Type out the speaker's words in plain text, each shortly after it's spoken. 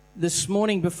This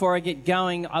morning, before I get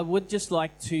going, I would just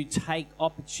like to take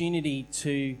opportunity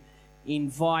to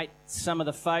invite some of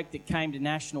the folk that came to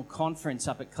National Conference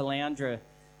up at Caloundra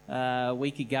a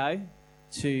week ago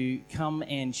to come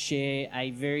and share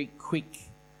a very quick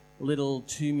little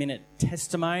 2-minute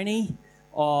testimony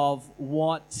of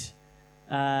what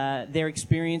their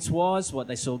experience was, what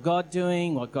they saw God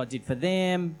doing, what God did for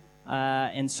them,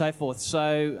 and so forth.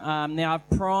 So now I've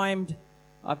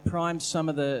primed some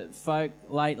of the folk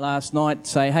late last night to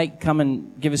say, hey, come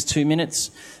and give us 2 minutes.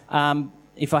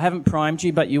 If I haven't primed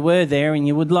you, but you were there and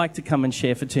you would like to come and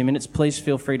share for 2 minutes, please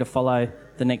feel free to follow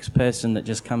the next person that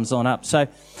just comes on up. So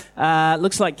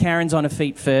looks like Karen's on her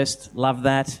feet first. Love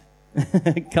that.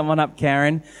 Come on up,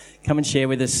 Karen. Come and share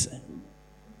with us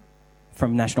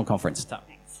from National Conference.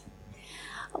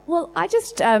 Well, I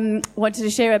just wanted to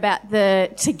share about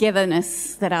the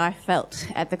togetherness that I felt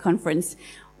at the conference.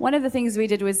 One of the things we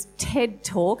did was TED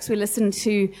Talks. We listened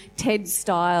to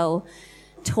TED-style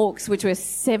talks, which were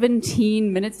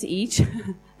 17 minutes each,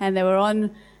 and they were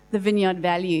on the Vineyard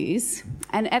values.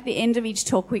 And at the end of each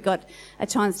talk, we got a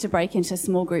chance to break into a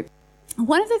small group.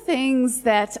 One of the things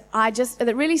that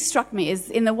really struck me is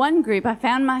in the one group, I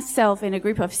found myself in a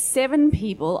group of 7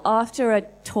 people after a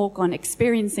talk on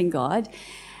experiencing God.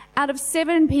 Out of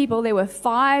 7 people, there were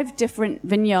 5 different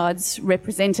vineyards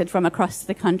represented from across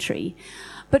the country.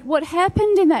 But what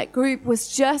happened in that group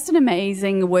was just an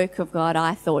amazing work of God,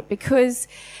 I thought, because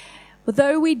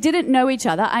though we didn't know each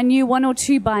other, I knew 1 or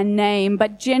 2 by name,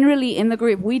 but generally in the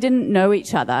group, we didn't know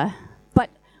each other. But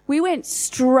we went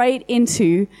straight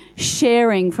into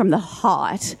sharing from the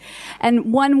heart.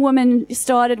 And one woman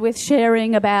started with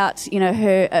sharing about,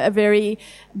 a very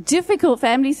difficult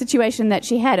family situation that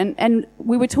she had. And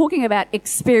we were talking about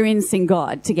experiencing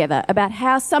God together, about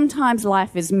how sometimes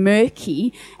life is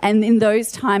murky. And in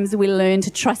those times, we learn to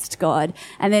trust God.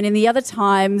 And then in the other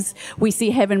times, we see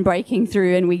heaven breaking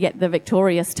through and we get the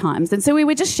victorious times. And so we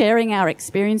were just sharing our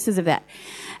experiences of that.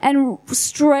 And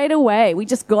straight away, we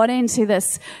just got into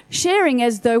this sharing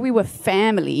as though we were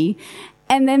family.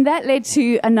 And then that led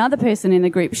to another person in the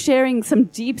group sharing some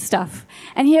deep stuff.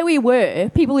 And here we were,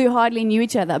 people who hardly knew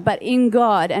each other, but in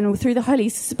God and through the Holy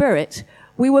Spirit,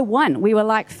 we were one. We were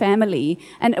like family.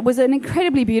 And it was an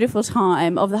incredibly beautiful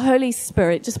time of the Holy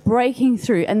Spirit just breaking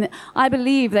through. And I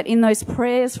believe that in those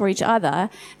prayers for each other,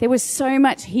 there was so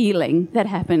much healing that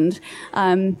happened.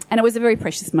 And it was a very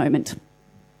precious moment.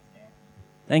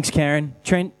 Thanks, Karen.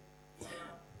 Trent?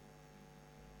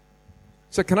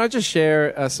 So can I just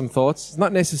share some thoughts? It's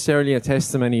not necessarily a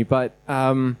testimony, but,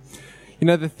 the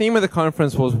theme of the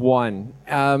conference was one.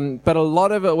 But a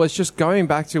lot of it was just going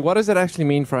back to what does it actually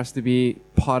mean for us to be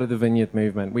part of the Vineyard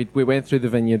movement? We went through the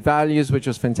Vineyard values, which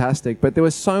was fantastic. But there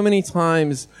were so many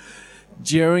times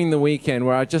during the weekend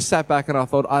where I just sat back and I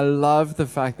thought, I love the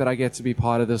fact that I get to be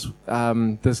part of this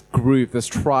this group, this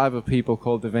tribe of people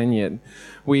called the Vineyard.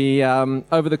 We,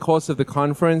 over the course of the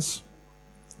conference,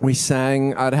 we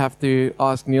sang, I'd have to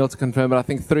ask Neil to confirm, but I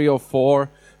think 3 or 4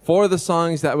 of the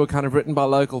songs that were kind of written by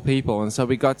local people. And so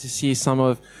we got to see some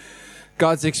of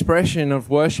God's expression of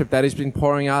worship that He's been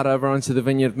pouring out over onto the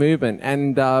Vineyard movement.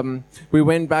 And we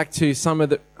went back to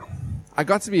I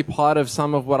got to be part of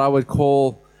some of what I would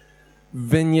call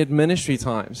Vineyard ministry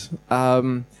times.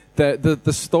 The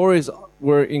stories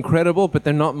were incredible, but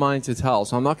they're not mine to tell.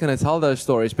 So I'm not going to tell those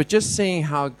stories. But just seeing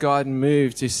how God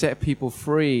moved to set people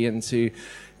free and to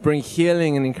bring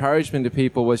healing and encouragement to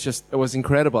people it was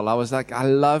incredible. I was like, I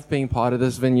love being part of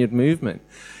this Vineyard movement.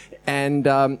 And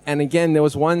again, there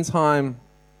was one time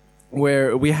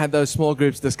where we had those small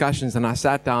groups discussions and I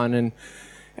sat down and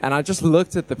I just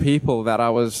looked at the people that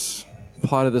I was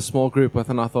part of the small group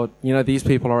with and I thought, these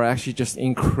people are actually just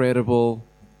incredible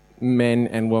men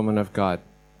and women of God.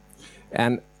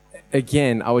 And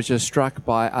again, I was just struck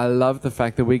by, I love the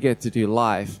fact that we get to do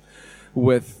life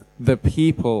with the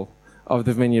people of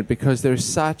the Vineyard because they're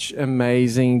such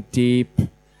amazing, deep,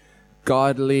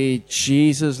 godly,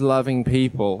 Jesus-loving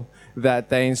people that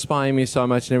they inspire me so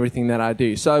much in everything that I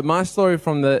do. So my story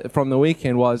from the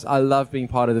weekend was I love being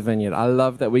part of the Vineyard. I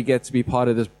love that we get to be part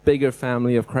of this bigger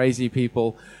family of crazy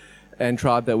people and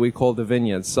tribe that we call the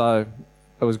Vineyard. So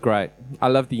it was great. I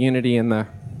love the unity and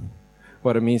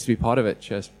what it means to be part of it.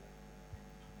 Cheers.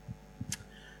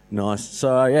 Nice.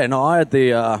 So I had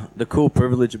the cool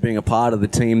privilege of being a part of the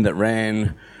team that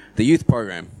ran the youth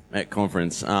program at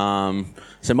conference.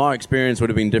 So my experience would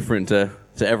have been different to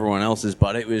everyone else's,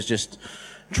 but it was just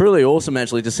truly awesome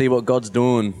actually to see what God's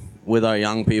doing with our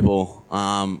young people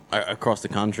across the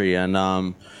country, and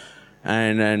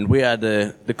we had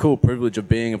the cool privilege of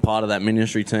being a part of that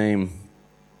ministry team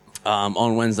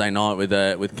on Wednesday night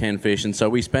with Ken Fish, and so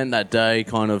we spent that day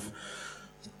kind of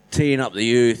teeing up the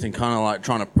youth and kind of like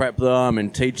trying to prep them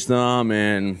and teach them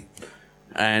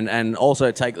and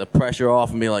also take the pressure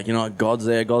off and be like, you know, God's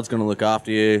there, God's going to look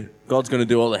after you, God's going to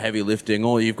do all the heavy lifting.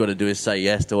 All you've got to do is say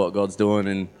yes to what God's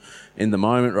doing in the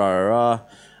moment, rah, rah, rah.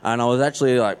 And I was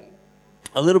actually like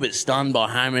a little bit stunned by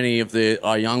how many of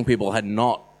our young people had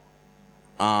not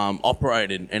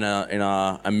operated in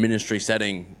a ministry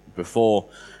setting before.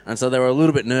 And so they were a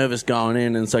little bit nervous going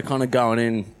in. And so kind of going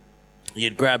in,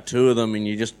 you'd grab two of them and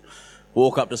you just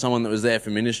walk up to someone that was there for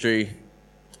ministry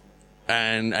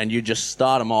and you just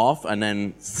start them off and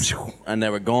then and they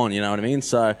were gone, you know what I mean?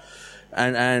 So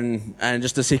and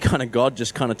just to see kind of God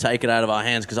just kind of take it out of our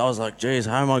hands, because I was like, geez,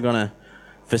 how am I going to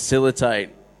facilitate,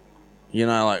 you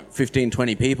know, like 15,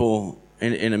 20 people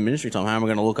in a ministry time? How am I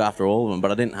going to look after all of them?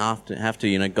 But I didn't have to,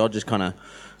 you know, God just kind of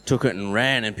took it and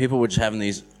ran, and people were just having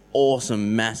these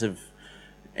awesome, massive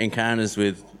encounters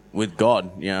with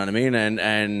God, you know what I mean?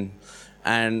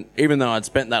 And even though I'd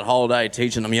spent that whole day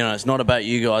teaching them, you know, it's not about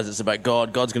you guys, it's about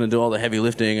God. God's going to do all the heavy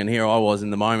lifting. And here I was in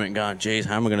the moment going, geez,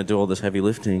 how am I going to do all this heavy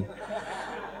lifting?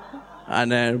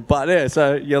 And then, but yeah,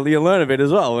 so you learn a bit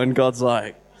as well. And God's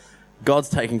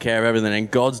taking care of everything,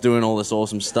 and God's doing all this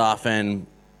awesome stuff. And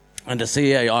to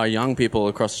see our young people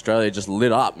across Australia just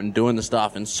lit up and doing the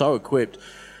stuff and so equipped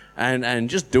and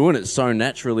just doing it so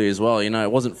naturally as well. You know,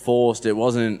 it wasn't forced. It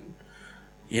wasn't,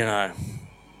 you know,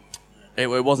 it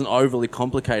wasn't overly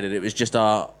complicated. It was just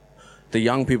the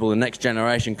young people, the next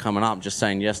generation coming up, just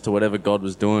saying yes to whatever God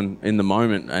was doing in the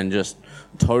moment and just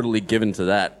totally given to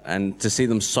that. And to see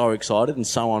them so excited and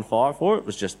so on fire for it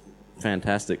was just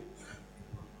fantastic.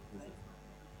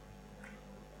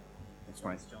 Thanks,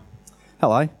 mate.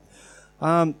 Hello.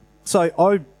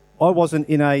 So I wasn't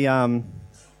in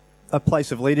a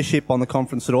place of leadership on the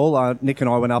conference at all. Nick and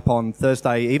I went up on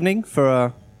Thursday evening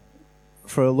for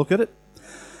a look at it.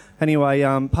 Anyway,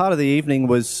 part of the evening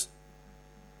was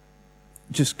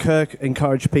just Kirk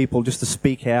encouraged people just to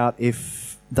speak out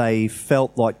if they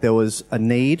felt like there was a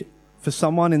need for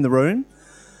someone in the room.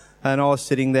 And I was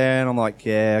sitting there and I'm like,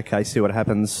 yeah, okay, see what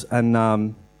happens.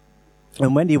 And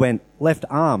Wendy went, left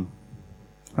arm.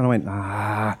 And I went,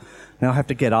 now I have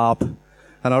to get up.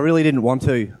 And I really didn't want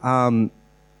to.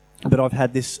 But I've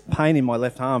had this pain in my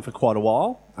left arm for quite a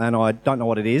while, and I don't know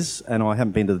what it is, and I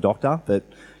haven't been to the doctor, but,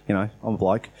 you know, I'm a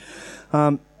bloke.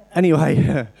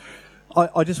 Anyway,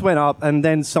 I just went up, and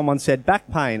then someone said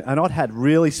back pain, and I'd had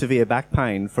really severe back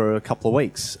pain for a couple of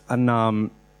weeks.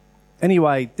 And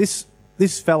anyway, this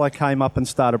fella came up and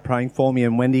started praying for me,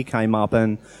 and Wendy came up,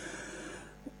 and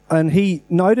he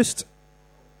noticed...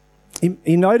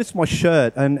 He noticed my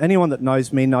shirt, and anyone that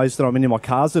knows me knows that I'm into my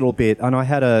cars a little bit, and I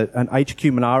had an HQ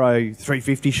Monaro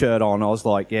 350 shirt on. I was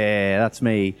like, yeah, that's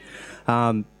me.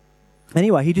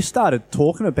 Anyway, he just started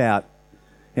talking about,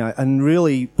 you know, and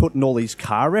really putting all these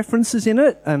car references in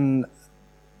it, and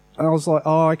I was like,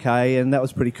 oh, okay, and that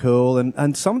was pretty cool.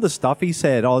 And some of the stuff he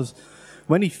said,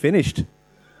 when he finished,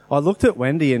 I looked at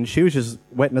Wendy, and she was just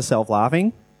wetting herself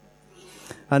laughing.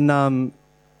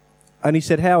 And he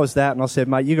said, how was that? And I said,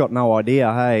 mate, you got no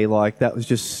idea, hey, like, that was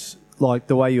just, like,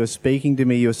 the way you were speaking to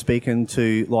me, you were speaking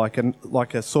to,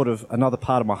 like a sort of another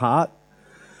part of my heart.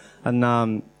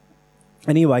 And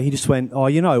anyway, he just went, oh,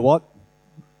 you know what?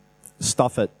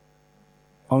 Stuff it.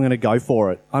 I'm going to go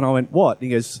for it. And I went, what? And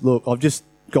he goes, look,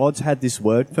 God's had this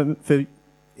word for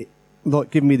like,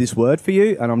 given me this word for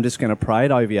you, and I'm just going to pray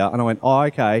it over you. And I went, oh,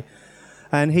 okay.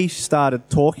 And he started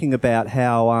talking about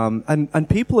how, and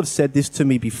people have said this to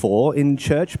me before in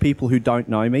church, people who don't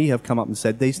know me have come up and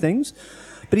said these things.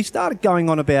 But he started going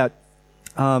on about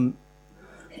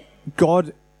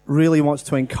God really wants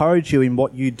to encourage you in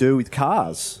what you do with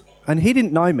cars. And he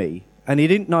didn't know me, and he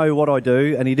didn't know what I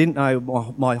do, and he didn't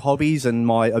know my hobbies and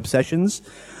my obsessions.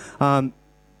 And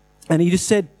he just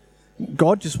said,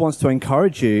 God just wants to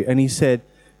encourage you. And he said,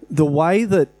 the way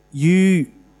that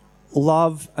you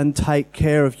love and take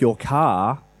care of your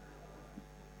car,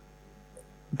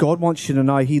 God wants you to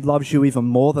know he loves you even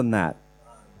more than that.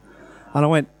 And I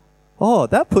went, oh,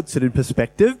 that puts it in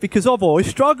perspective, because I've always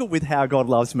struggled with how God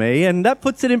loves me, and that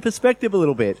puts it in perspective a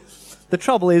little bit. The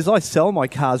trouble is I sell my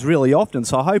cars really often,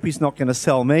 so I hope he's not going to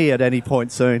sell me at any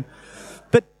point soon.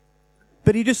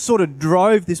 But he just sort of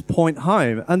drove this point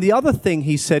home. And the other thing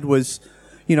he said was,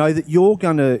 you know, that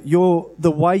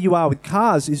the way you are with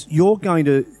cars is you're going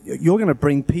to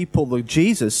bring people to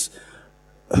Jesus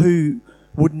who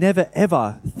would never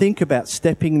ever think about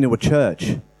stepping into a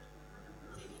church.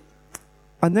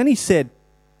 And then he said,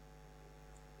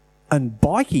 and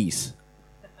bikies.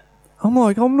 I'm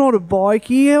like, I'm not a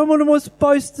bikie. What am I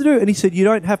supposed to do? And he said, you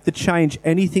don't have to change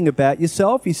anything about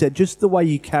yourself. He said, just the way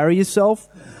you carry yourself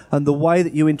and the way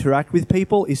that you interact with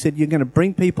people. He said, you're going to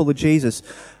bring people to Jesus.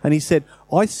 And he said,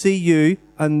 I see you,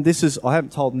 and this is, I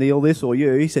haven't told Neil this or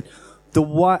you. He said,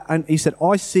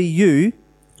 I see you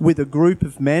with a group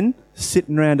of men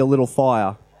sitting around a little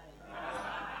fire.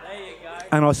 There you go.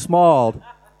 And I smiled.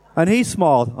 And he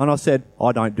smiled. And I said,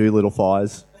 I don't do little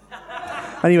fires.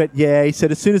 And he went, yeah. He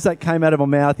said, as soon as that came out of my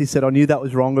mouth, he said, I knew that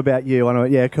was wrong about you. And I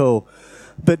went, yeah, cool.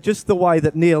 But just the way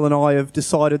that Neil and I have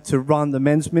decided to run the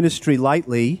men's ministry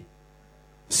lately,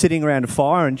 sitting around a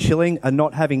fire and chilling and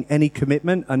not having any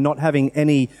commitment and not having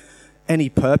any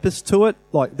purpose to it,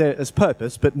 like there is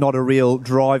purpose, but not a real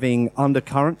driving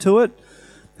undercurrent to it,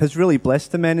 has really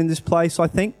blessed the men in this place, I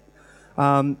think.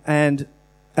 And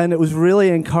it was really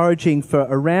encouraging for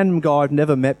a random guy I've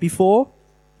never met before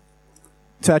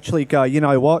to actually go, you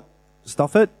know what,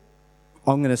 stuff it.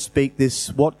 I'm going to speak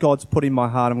this, what God's put in my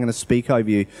heart, I'm going to speak over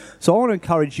you. So I want to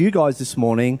encourage you guys this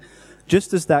morning,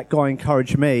 just as that guy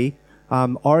encouraged me. I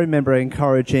remember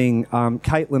encouraging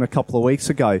Caitlin a couple of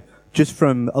weeks ago, just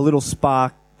from a little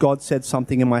spark. God said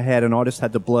something in my head and I just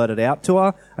had to blurt it out to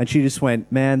her. And she just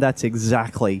went, man, that's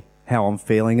exactly how I'm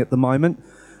feeling at the moment.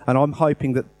 And I'm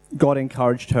hoping that God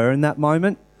encouraged her in that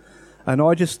moment. And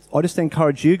I just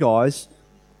encourage you guys,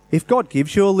 if God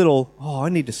gives you a little, I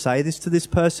need to say this to this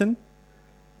person,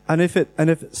 and if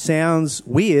it sounds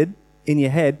weird in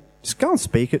your head, just go and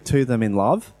speak it to them in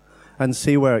love and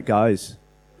see where it goes.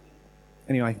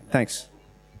 Anyway, thanks.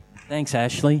 Thanks,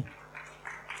 Ashley.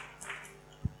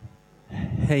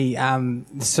 Hey,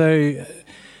 so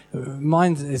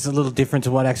mine is a little different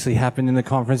to what actually happened in the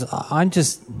conference. I'm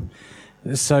just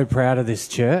so proud of this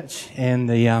church and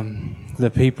the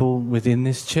people within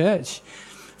this church.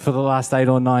 For the last 8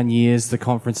 or 9 years, the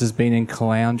conference has been in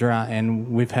Caloundra, and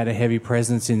we've had a heavy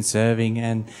presence in serving.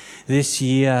 And this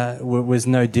year was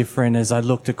no different. As I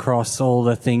looked across all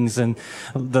the things and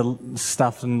the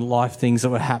stuff and life things that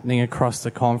were happening across the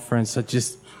conference,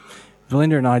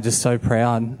 Belinda and I are just so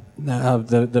proud of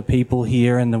the people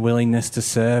here and the willingness to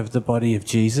serve the body of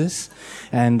Jesus.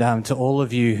 And to all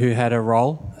of you who had a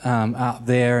role up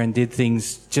there and did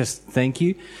things, just thank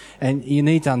you. And you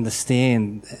need to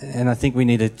understand, and I think we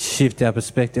need to shift our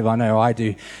perspective. I know I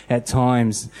do at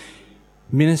times.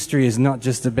 Ministry is not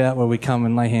just about where we come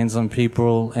and lay hands on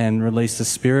people and release the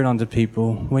Spirit onto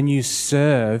people. When you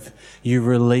serve, you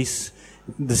release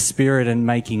the Spirit and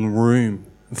making room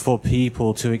for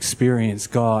people to experience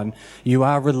God. You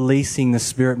are releasing the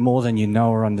Spirit more than you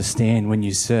know or understand when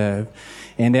you serve.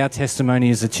 And our testimony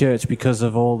as a church, because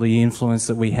of all the influence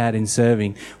that we had in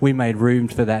serving, we made room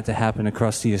for that to happen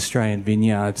across the Australian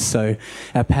vineyard. So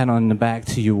a pat on the back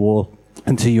to you all.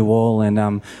 And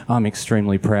I'm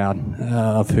extremely proud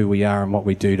of who we are and what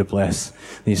we do to bless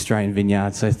the Australian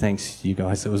vineyard. So thanks, you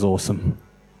guys. It was awesome.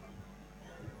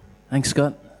 Thanks,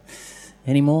 Scott.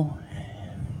 Any more?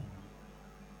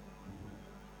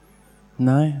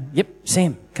 No? Yep,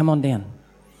 Sam, come on down.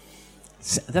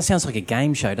 That sounds like a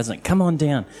game show, doesn't it? Come on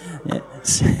down.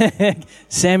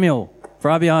 Samuel,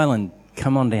 Bribie Island,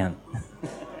 come on down.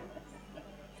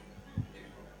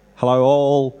 Hello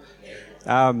all.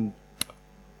 I'm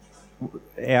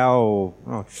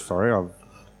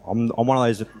one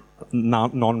of those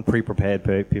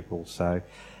non-pre-prepared people, so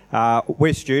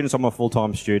we're students. I'm a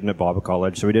full-time student at Bible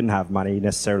College, so we didn't have money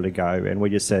necessarily to go, and we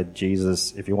just said,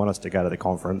 Jesus, if you want us to go to the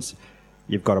conference,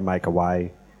 you've got to make a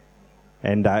way.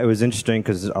 And it was interesting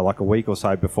because like a week or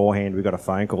so beforehand, we got a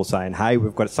phone call saying, hey,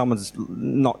 someone's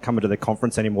not coming to the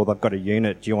conference anymore. They've got a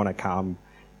unit. Do you want to come?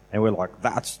 And we're like,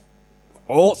 that's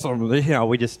awesome. You know,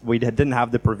 we didn't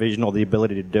have the provision or the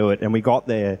ability to do it. And we got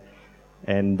there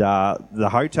and the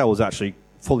hotel was actually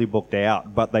fully booked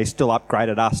out, but they still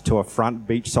upgraded us to a front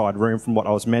beachside room from what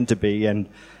I was meant to be. And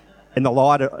in the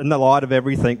light of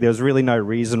everything, there was really no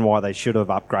reason why they should have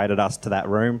upgraded us to that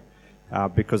room.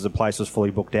 Because the place was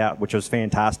fully booked out, which was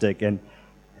fantastic. And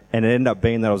it ended up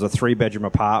being that it was a 3-bedroom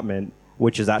apartment,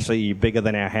 which is actually bigger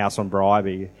than our house on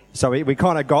Bribie. So we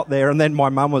kind of got there, and then my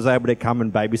mum was able to come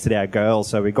and babysit our girls.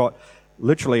 So we got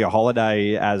literally a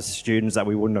holiday as students that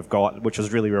we wouldn't have got, which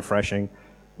was really refreshing,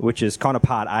 which is kind of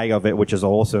part A of it, which is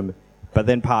awesome. But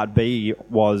then part B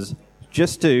was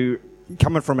just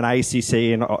coming from an ACC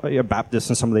and a Baptist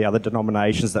and some of the other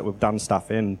denominations that we've done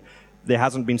stuff in, there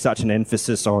hasn't been such an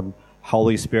emphasis on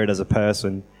Holy Spirit as a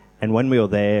person. And when we were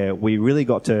there, we really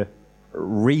got to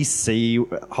re-see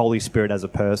Holy Spirit as a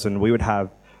person. We would have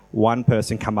one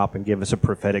person come up and give us a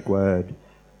prophetic word.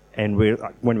 And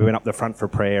when we went up the front for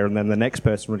prayer, and then the next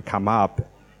person would come up,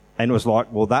 and it was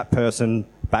like, well, that person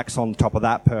backs on top of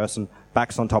that person,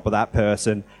 back's on top of that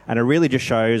person, and it really just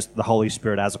shows the Holy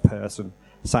Spirit as a person,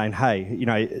 saying, hey, you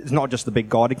know, it's not just the big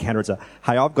God encounter, it's a,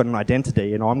 hey, I've got an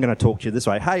identity and I'm going to talk to you this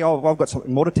way. Hey, I've got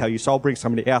something more to tell you, so I'll bring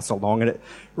somebody else along. And it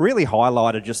really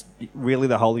highlighted just really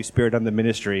the Holy Spirit and the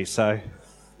ministry. So,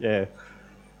 yeah.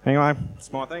 Anyway,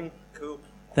 it's my thing. Cool.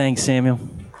 Thanks, Samuel.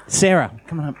 Sarah,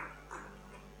 come on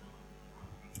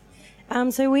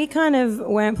up. So we kind of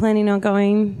weren't planning on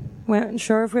going, weren't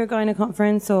sure if we were going to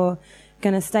conference or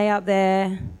going to stay up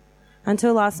there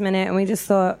until last minute, and we just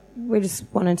thought we just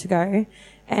wanted to go.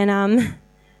 And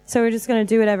so we're just going to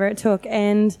do whatever it took.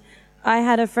 And I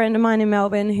had a friend of mine in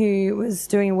Melbourne who was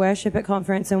doing worship at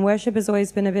conference, and worship has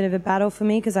always been a bit of a battle for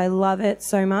me because I love it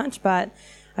so much, but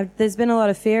there's been a lot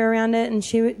of fear around it, and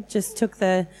she just took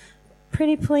the,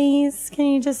 pretty please, can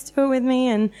you just do it with me?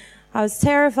 And I was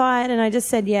terrified, and I just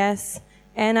said yes.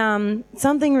 And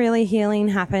something really healing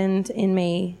happened in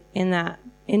me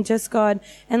in just God.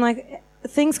 And like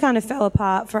things kind of fell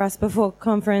apart for us before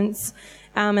conference,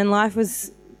 and life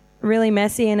was really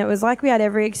messy, and it was like we had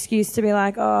every excuse to be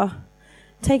like, oh,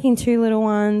 taking 2 little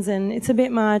ones, and it's a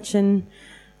bit much, and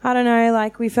I don't know,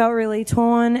 like we felt really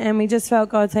torn, and we just felt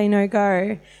God say, no,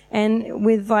 go. And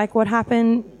with like what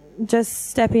happened, just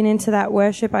stepping into that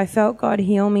worship, I felt God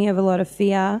heal me of a lot of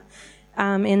fear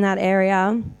in that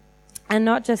area. And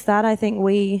not just that, I think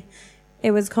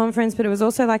it was conference, but it was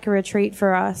also like a retreat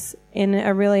for us in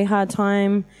a really hard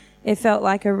time. It felt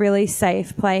like a really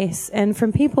safe place. And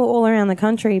from people all around the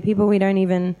country, people we don't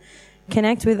even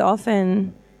connect with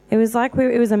often, it was like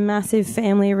it was a massive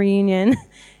family reunion.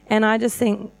 And I just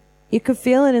think you could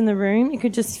feel it in the room. You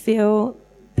could just feel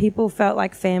people felt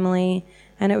like family,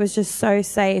 and it was just so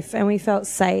safe, and we felt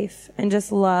safe and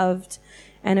just loved.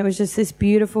 And it was just this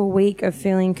beautiful week of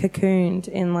feeling cocooned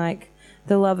in like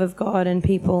the love of God and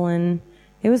people, and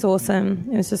it was awesome.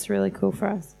 It was just really cool for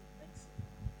us.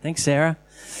 Thanks, Sarah.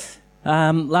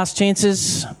 Last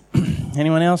chances.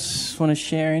 Anyone else want to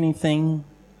share anything?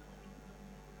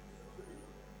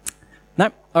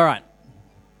 Nope. All right.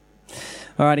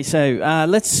 Alrighty,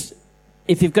 so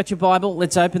if you've got your Bible,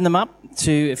 let's open them up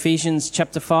to Ephesians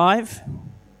chapter 5.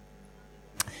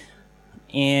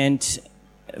 And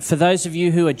for those of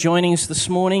you who are joining us this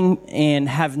morning and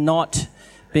have not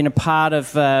been a part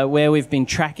of where we've been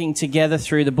tracking together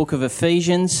through the book of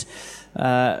Ephesians,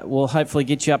 we'll hopefully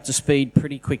get you up to speed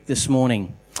pretty quick this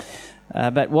morning.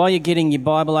 But while you're getting your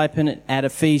Bible open at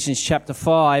Ephesians chapter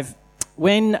 5,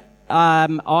 when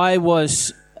I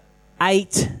was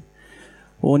 8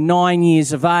 or 9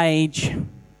 years of age,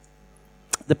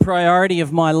 the priority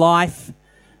of my life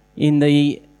in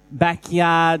the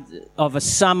backyard of a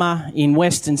summer in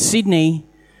Western Sydney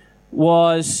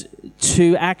was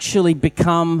to actually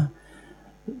become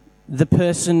the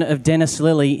person of Dennis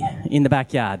Lilly in the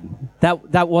backyard.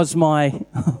 That was my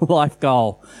life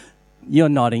goal. You're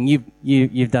nodding.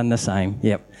 You've done the same.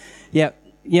 Yep.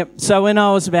 So when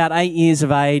I was about 8 years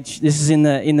of age, this is in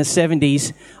the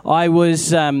 70s,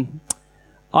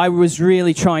 I was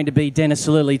really trying to be Dennis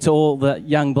Lilly to all the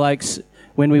young blokes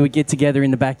when we would get together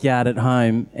in the backyard at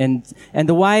home. And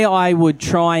the way I would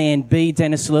try and be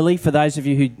Dennis Lilly, for those of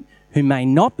you who may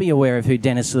not be aware of who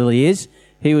Dennis Lilly is,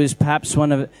 he was perhaps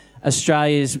one of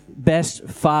Australia's best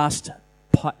fast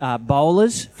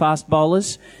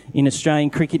bowlers in Australian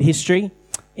cricket history.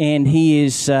 And he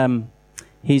is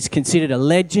he's considered a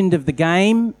legend of the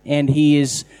game, and he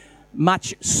is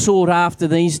much sought after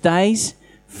these days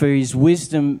for his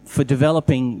wisdom for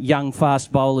developing young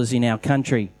fast bowlers in our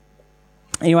country.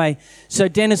 Anyway, so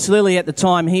Dennis Lilly at the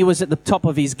time, he was at the top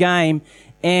of his game,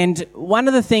 and one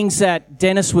of the things that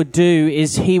Dennis would do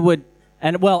is he would,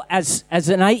 and well, as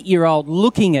an 8-year-old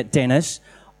looking at Dennis,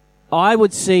 I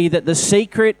would see that the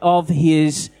secret of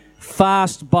his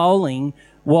fast bowling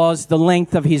was the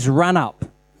length of his run-up.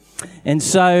 And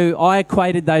so I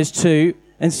equated those two,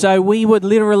 and so we would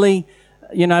literally,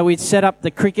 we'd set up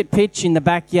the cricket pitch in the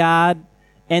backyard,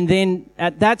 and then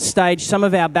at that stage, some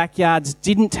of our backyards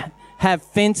didn't have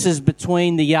fences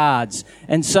between the yards.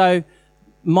 And so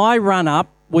my run-up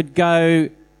would go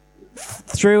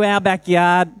through our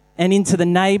backyard and into the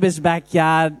neighbour's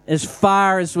backyard as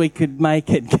far as we could make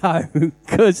it go.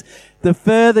 Because the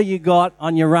further you got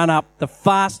on your run-up, the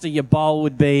faster your bowl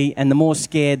would be and the more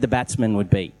scared the batsman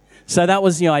would be. So that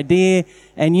was the idea.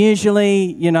 And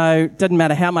usually, doesn't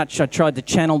matter how much I tried to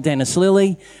channel Dennis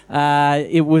Lilly,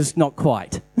 it was not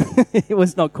quite. It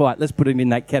was not quite. Let's put it in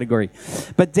that category.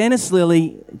 But Dennis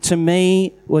Lilly, to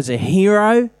me, was a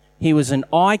hero. He was an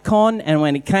icon. And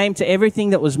when it came to everything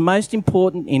that was most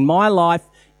important in my life,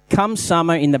 come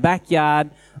summer in the backyard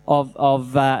of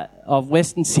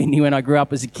Western Sydney when I grew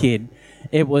up as a kid,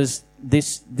 It was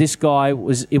this guy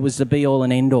it was the be all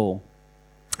and end all.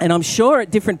 And I'm sure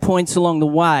at different points along the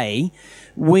way,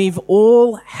 we've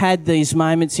all had these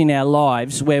moments in our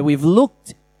lives where we've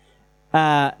looked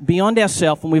beyond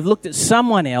ourselves and we've looked at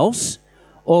someone else,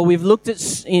 or we've looked at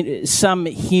some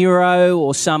hero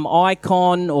or some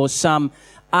icon or some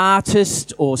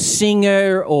artist or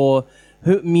singer or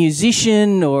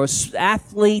musician or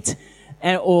athlete,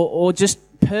 or just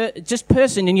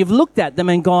person, and you've looked at them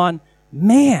and gone,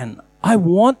 man, I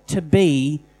want to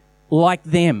be like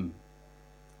them.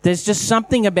 There's just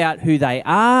something about who they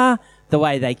are, the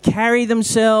way they carry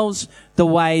themselves, the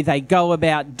way they go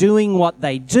about doing what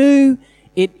they do.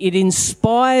 It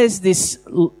inspires this,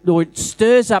 or it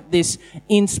stirs up this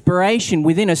inspiration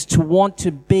within us to want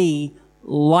to be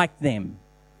like them.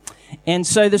 And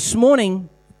so this morning,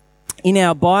 in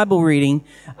our Bible reading,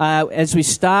 as we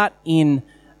start in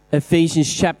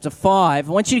Ephesians chapter 5,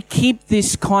 I want you to keep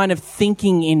this kind of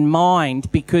thinking in mind,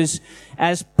 because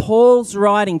as Paul's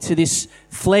writing to this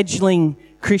fledgling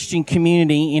Christian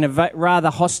community in a rather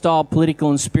hostile political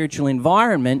and spiritual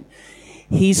environment,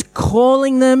 he's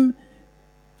calling them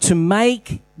to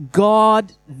make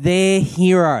God their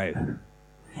hero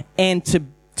and to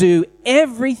do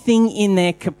everything in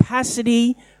their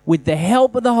capacity with the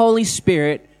help of the Holy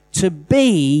Spirit to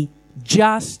be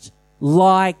just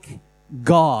like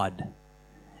God.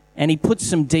 And he puts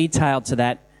some detail to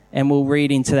that, and we'll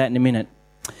read into that in a minute.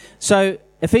 So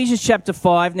Ephesians chapter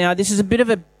 5. Now, this is a bit of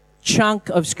a chunk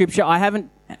of scripture. I haven't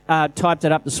typed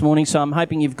it up this morning, so I'm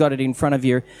hoping you've got it in front of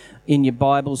you in your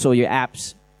Bibles or your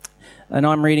apps. And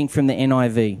I'm reading from the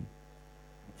NIV.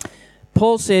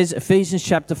 Paul says, Ephesians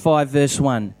chapter 5, verse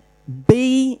 1,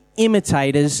 "Be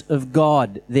imitators of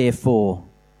God, therefore,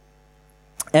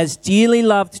 as dearly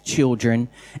loved children,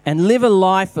 and live a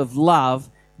life of love,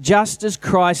 just as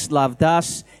Christ loved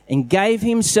us and gave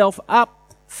himself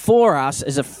up for us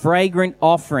as a fragrant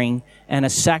offering and a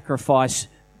sacrifice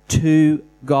to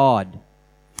God.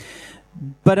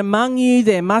 But among you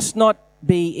there must not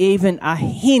be even a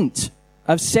hint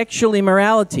of sexual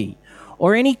immorality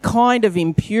or any kind of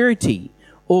impurity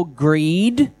or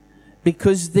greed,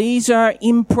 because these are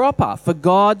improper for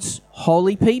God's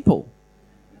holy people.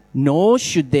 Nor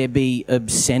should there be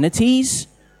obscenities,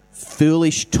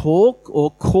 foolish talk,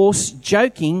 or coarse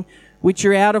joking, which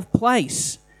are out of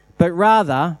place, but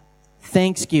rather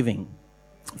thanksgiving.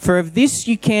 For of this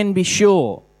you can be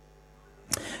sure,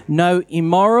 no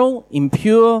immoral,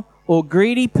 impure, or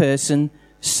greedy person,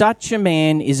 such a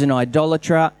man is an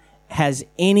idolater, has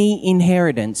any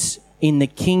inheritance in the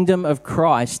kingdom of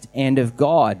Christ and of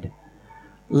God.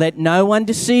 Let no one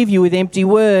deceive you with empty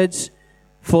words,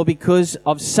 for because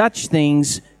of such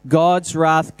things God's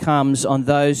wrath comes on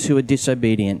those who are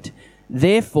disobedient.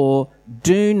 Therefore,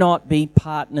 do not be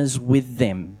partners with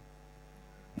them.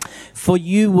 For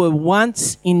you were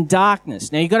once in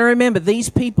darkness." Now you've got to remember, these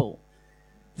people,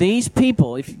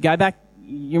 if you go back,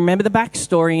 you remember the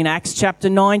backstory in Acts chapter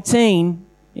 19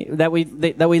 that we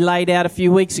laid out a few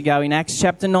weeks ago. In Acts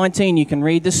chapter 19, you can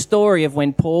read the story of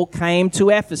when Paul came to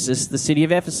Ephesus, the city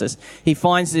of Ephesus. He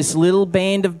finds this little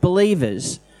band of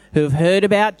believers who have heard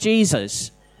about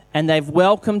Jesus, and they've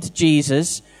welcomed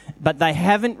Jesus, but they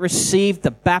haven't received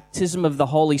the baptism of the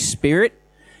Holy Spirit.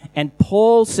 And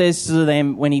Paul says to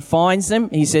them, when he finds them,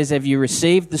 he says, "Have you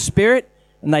received the Spirit?"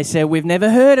 And they say, "We've never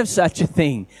heard of such a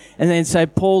thing." And then so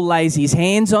Paul lays his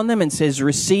hands on them and says,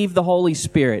 "Receive the Holy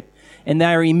Spirit." And they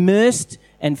are immersed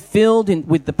and filled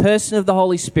with the person of the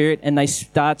Holy Spirit, and they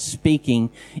start speaking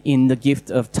in the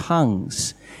gift of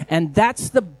tongues. And that's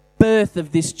the birth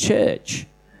of this church.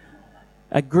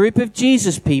 A group of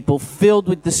Jesus people filled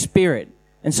with the Spirit.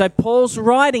 And so Paul's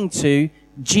writing to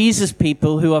Jesus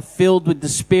people who are filled with the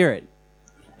Spirit.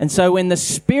 And so when the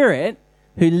Spirit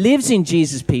who lives in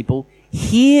Jesus people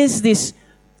hears this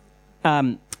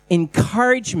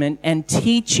encouragement and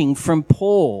teaching from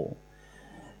Paul,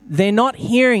 they're not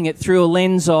hearing it through a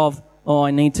lens of, oh,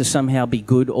 I need to somehow be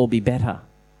good or be better.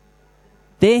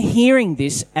 They're hearing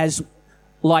this as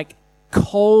like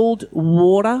cold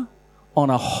water on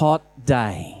a hot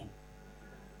day.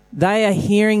 They are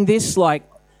hearing this like,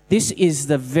 this is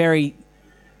the very,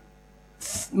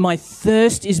 my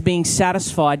thirst is being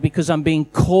satisfied because I'm being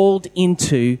called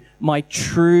into my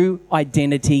true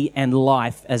identity and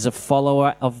life as a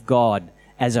follower of God,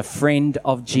 as a friend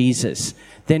of Jesus.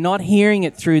 They're not hearing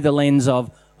it through the lens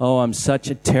of, oh, I'm such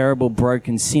a terrible,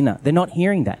 broken sinner. They're not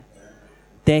hearing that.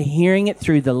 They're hearing it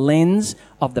through the lens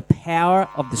of the power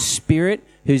of the Spirit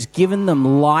who's given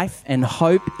them life and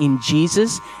hope in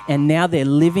Jesus, and now they're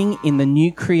living in the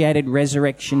new created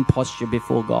resurrection posture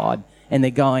before God. And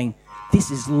they're going, this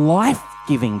is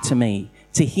life-giving to me.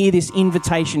 to hear this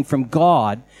invitation from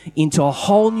God into a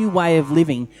whole new way of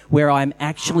living where I'm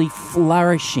actually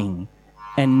flourishing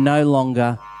and no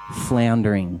longer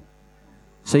floundering.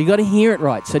 So you got to hear it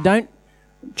right. So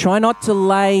try not to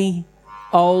lay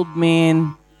old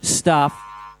man stuff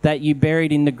that you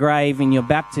buried in the grave in your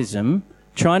baptism.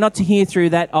 Try not to hear through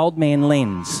that old man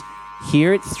lens.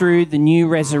 Hear it through the new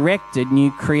resurrected,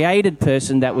 new created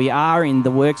person that we are in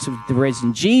the works of the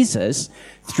risen Jesus,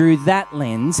 through that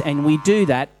lens, and we do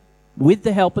that with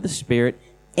the help of the Spirit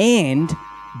and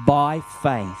by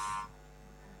faith.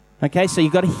 Okay, so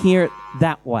you've got to hear it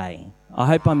that way. I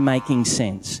hope I'm making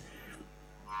sense.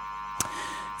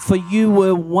 For you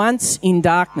were once in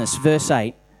darkness, verse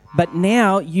 8, but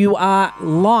now you are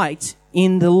light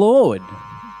in the Lord.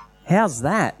 How's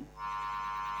that?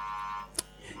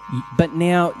 But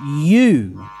now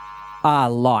you are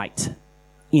light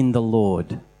in the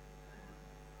Lord.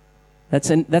 That's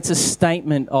a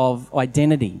statement of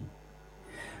identity.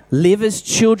 Live as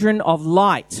children of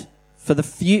light, for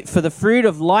the fruit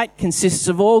of light consists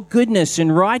of all goodness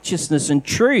and righteousness and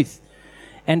truth,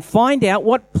 and find out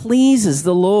what pleases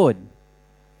the Lord.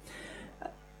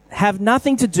 Have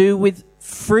nothing to do with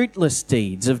fruitless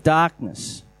deeds of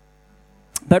darkness,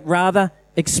 but rather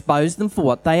expose them for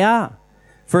what they are.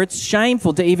 For it's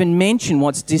shameful to even mention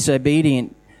what's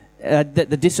disobedient, that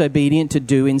the disobedient to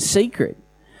do in secret.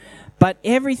 But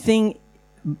everything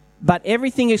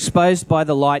exposed by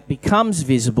the light becomes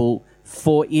visible,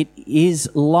 for it is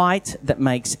light that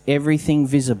makes everything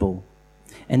visible.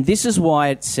 And this is why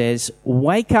it says,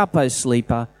 "Wake up, O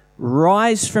sleeper,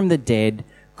 rise from the dead,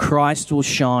 Christ will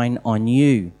shine on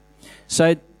you."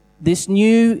 So this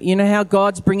new, you know how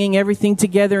God's bringing everything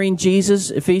together in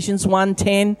Jesus, Ephesians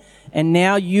 1:10, and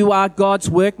now you are God's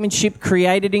workmanship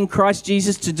created in Christ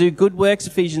Jesus to do good works,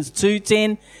 Ephesians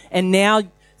 2:10, and now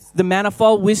the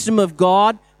manifold wisdom of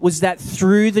God was that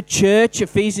through the church,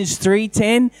 Ephesians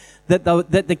 3:10, that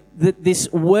this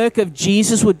work of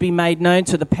Jesus would be made known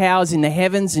to the powers in the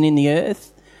heavens and in the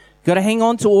earth. Got to hang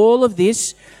on to all of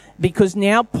this, because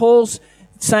now Paul's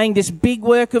saying this big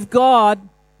work of God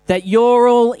that you're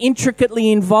all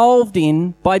intricately involved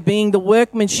in by being the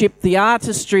workmanship, the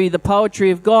artistry, the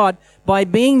poetry of God, by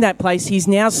being that place, he's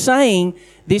now saying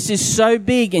this is so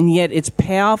big and yet it's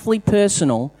powerfully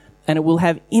personal, and it will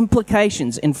have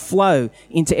implications and flow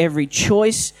into every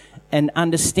choice and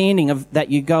understanding of that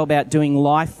you go about doing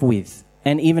life with,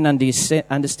 and even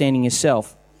understanding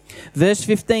yourself. Verse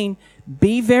 15,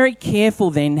 be very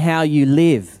careful then how you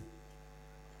live,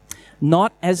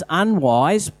 not as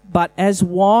unwise, but as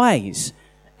wise,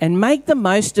 and make the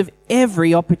most of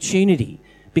every opportunity,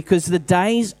 because the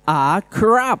days are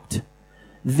corrupt.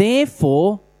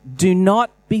 Therefore, do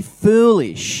not be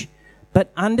foolish,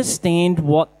 but understand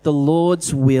what the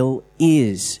Lord's will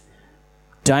is.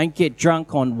 Don't get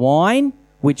drunk on wine,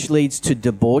 which leads to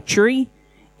debauchery.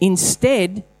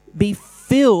 Instead, be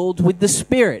filled with the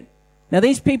Spirit. Now,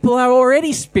 these people are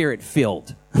already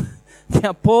Spirit-filled.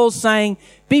 Now, Paul's saying,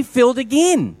 be filled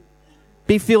again.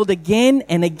 Be filled again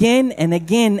and again and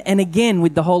again and again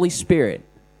with the Holy Spirit.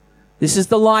 This is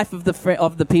the life of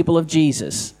the people of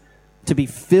Jesus, to be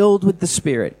filled with the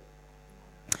Spirit.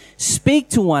 Speak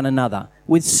to one another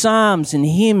with psalms and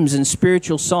hymns and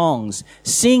spiritual songs.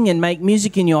 Sing and make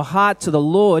music in your heart to the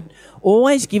Lord,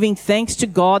 always giving thanks to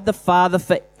God the Father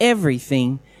for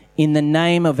everything in the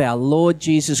name of our Lord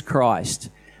Jesus Christ.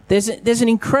 There's an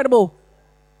incredible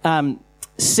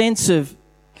sense of,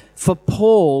 for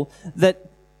Paul, that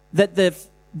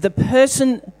the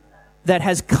person that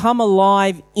has come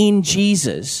alive in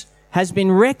Jesus has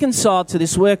been reconciled to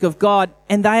this work of God,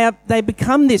 and they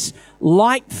become this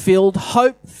light-filled,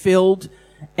 hope-filled,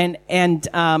 and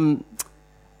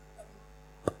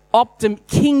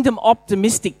kingdom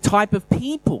optimistic type of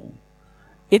people.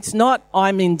 It's not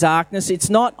I'm in darkness. It's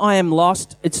not I am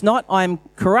lost. It's not I'm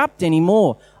corrupt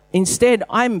anymore. Instead,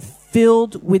 I'm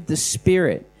filled with the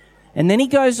Spirit. And then he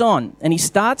goes on and he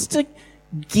starts to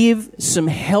give some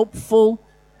helpful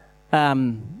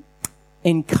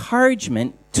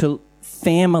encouragement to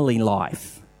family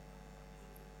life.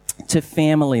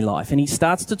 And he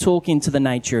starts to talk into the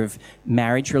nature of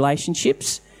marriage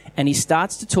relationships, and he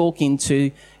starts to talk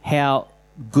into how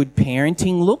good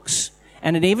parenting looks,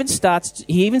 and he even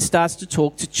starts to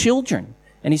talk to children.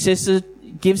 And he says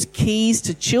gives keys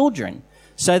to children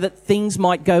so that things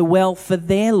might go well for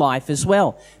their life as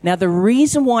well. Now, the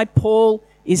reason why Paul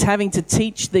is having to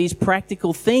teach these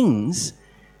practical things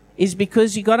is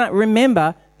because you've got to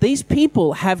remember these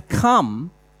people have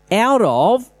come out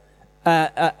of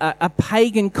a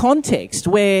pagan context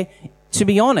where, to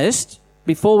be honest,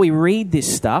 before we read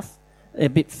this stuff a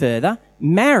bit further,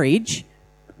 marriage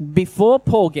before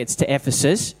Paul gets to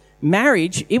Ephesus,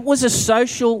 marriage, it was a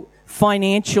social,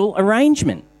 financial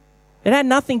arrangement. It had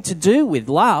nothing to do with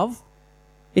love.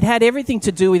 It had everything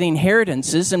to do with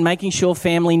inheritances and making sure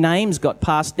family names got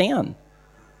passed down.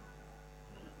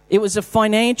 It was a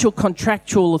financial,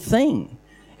 contractual thing.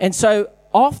 And so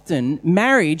often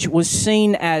marriage was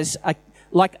seen as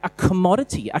like a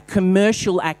commodity, a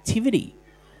commercial activity.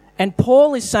 And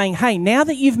Paul is saying, hey, now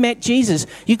that you've met Jesus,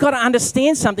 you've got to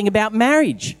understand something about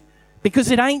marriage,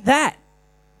 because it ain't that.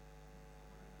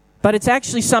 But it's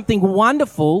actually something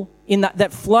wonderful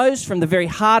that flows from the very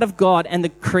heart of God and the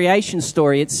creation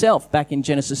story itself. Back in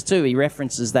Genesis 2, he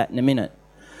references that in a minute.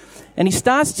 And he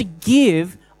starts to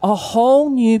give a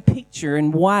whole new picture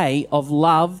and way of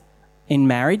love in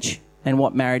marriage and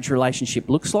what marriage relationship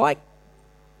looks like.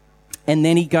 And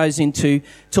then he goes into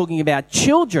talking about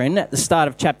children at the start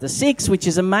of chapter 6, which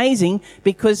is amazing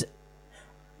because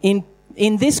in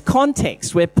this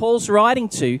context where Paul's writing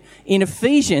to, in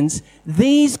Ephesians,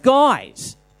 these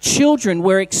guys, children,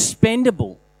 were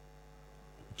expendable.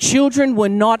 Children were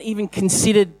not even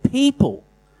considered people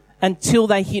until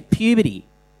they hit puberty.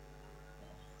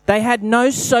 They had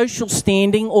no social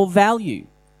standing or value.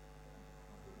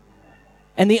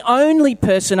 And the only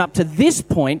person up to this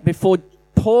point, before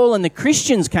Paul and the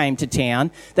Christians came to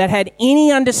town, that had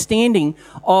any understanding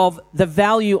of the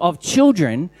value of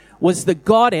children was the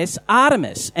goddess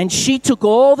Artemis. And she took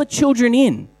all the children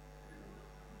in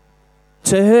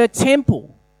to her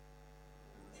temple.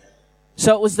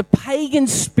 So it was the pagan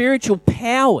spiritual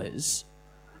powers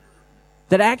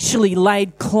that actually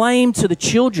laid claim to the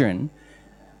children,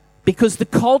 because the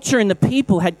culture and the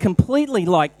people had completely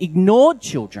ignored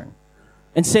children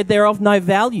and said they're of no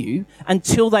value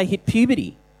until they hit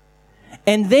puberty.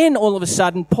 And then all of a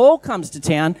sudden Paul comes to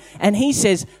town and he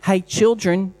says, hey,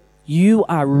 children, you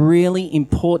are really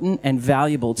important and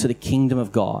valuable to the kingdom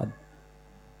of God.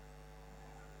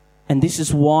 And this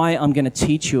is why I'm going to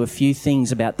teach you a few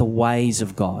things about the ways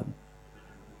of God,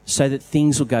 so that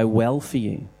things will go well for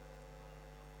you.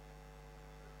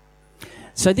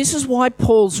 So this is why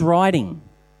Paul's writing.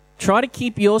 Try to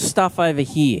keep your stuff over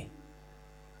here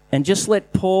and just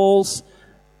let Paul's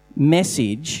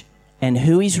message and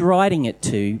who he's writing it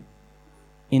to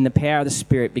in the power of the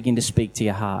Spirit begin to speak to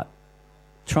your heart.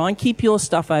 Try and keep your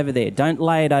stuff over there. Don't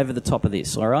lay it over the top of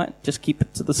this, all right? Just keep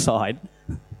it to the side.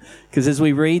 Because as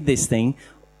we read this thing,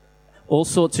 all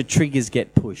sorts of triggers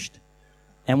get pushed.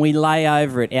 And we lay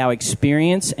over it our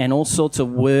experience and all sorts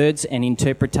of words and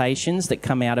interpretations that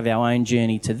come out of our own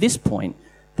journey to this point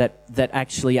that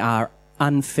actually are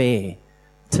unfair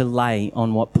to lay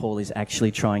on what Paul is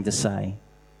actually trying to say.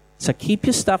 So keep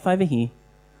your stuff over here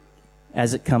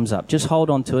as it comes up. Just hold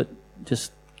on to it.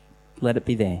 Just let it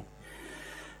be there.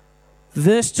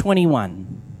 Verse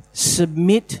 21,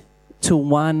 submit to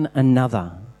one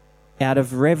another out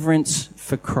of reverence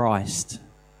for Christ.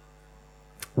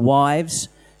 Wives,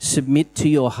 submit to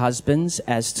your husbands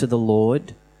as to the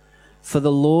Lord. For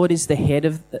the Lord is the head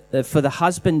of, for the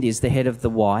husband is the head of the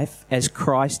wife, as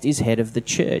Christ is head of the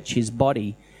church, his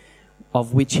body,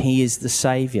 of which he is the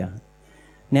Saviour.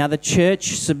 Now the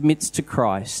church submits to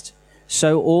Christ,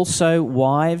 so also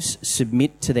wives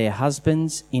submit to their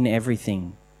husbands in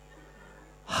everything.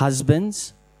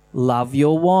 Husbands, love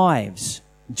your wives,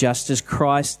 just as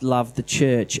Christ loved the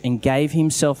church and gave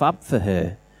himself up for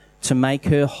her, to make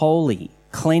her holy,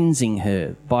 cleansing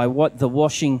her by the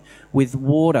washing with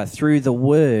water through the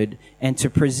word, and to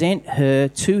present her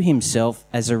to himself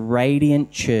as a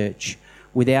radiant church,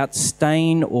 without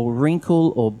stain or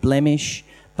wrinkle or blemish,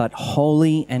 but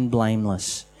holy and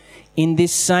blameless. In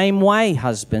this same way,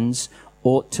 husbands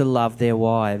ought to love their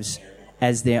wives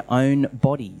as their own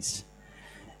bodies.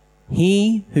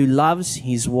 He who loves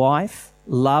his wife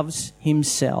loves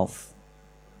himself.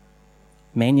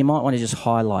 Man, you might want to just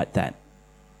highlight that.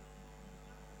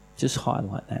 Just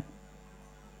highlight that.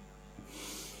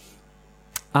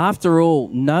 After all,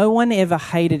 no one ever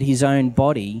hated his own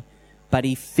body, but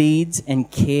he feeds and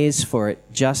cares for it,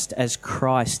 just as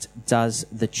Christ does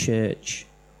the church.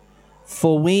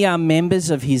 For we are members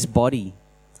of his body.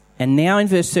 And now in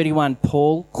verse 31,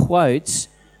 Paul quotes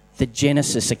the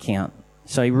Genesis account.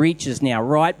 So he reaches now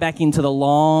right back into the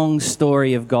long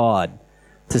story of God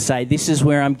to say, this is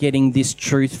where I'm getting this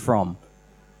truth from.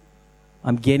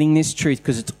 I'm getting this truth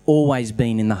because it's always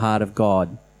been in the heart of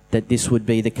God that this would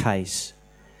be the case.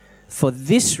 For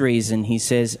this reason, he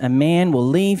says, a man will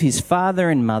leave his father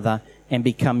and mother and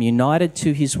become united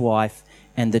to his wife,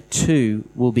 and the two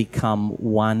will become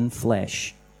one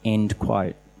flesh. End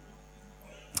quote.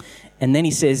 And then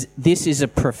he says, this is a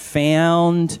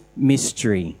profound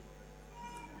mystery.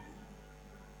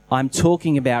 I'm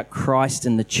talking about Christ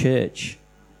and the church.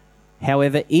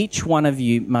 However, each one of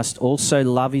you must also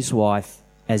love his wife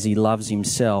as he loves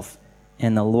himself,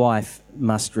 and the wife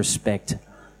must respect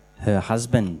her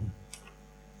husband.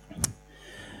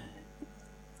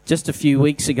 Just a few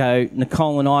weeks ago,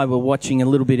 Nicole and I were watching a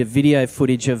little bit of video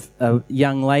footage of a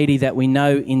young lady that we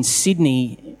know in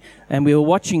Sydney, and we were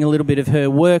watching a little bit of her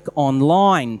work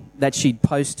online that she'd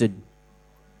posted.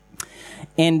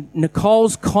 And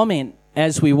Nicole's comment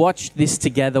as we watched this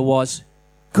together was,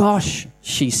 "Gosh,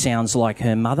 she sounds like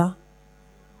her mother."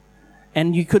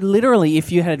 And you could literally,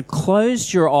 if you had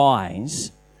closed your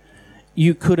eyes,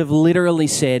 you could have literally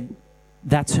said,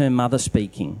 "That's her mother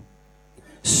speaking."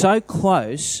 So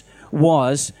close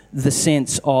was the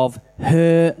sense of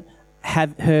her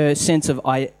sense of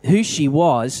who she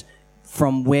was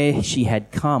from where she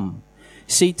had come.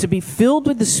 See, to be filled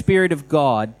with the Spirit of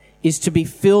God is to be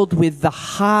filled with the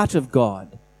heart of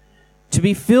God. To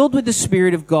be filled with the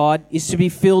Spirit of God is to be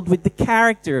filled with the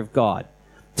character of God.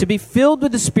 To be filled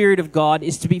with the Spirit of God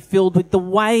is to be filled with the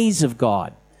ways of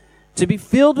God. To be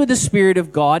filled with the Spirit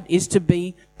of God is to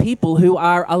be people who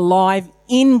are alive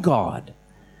in God.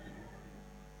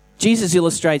 Jesus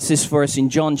illustrates this for us in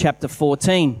John chapter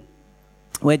 14,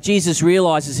 where Jesus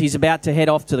realizes he's about to head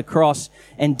off to the cross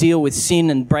and deal with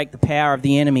sin and break the power of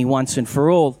the enemy once and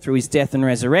for all through his death and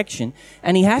resurrection.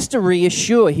 And he has to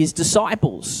reassure his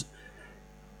disciples.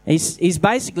 He's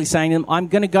basically saying to them, "I'm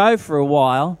going to go for a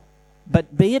while,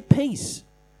 but be at peace.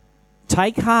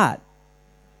 Take heart."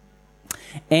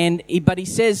 But he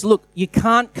says, "Look, you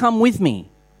can't come with me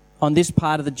on this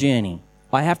part of the journey.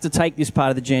 I have to take this part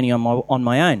of the journey on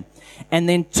my own." And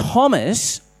then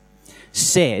Thomas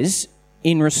says,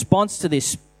 in response to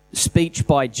this speech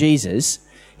by Jesus,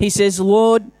 he says,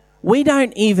 "Lord, we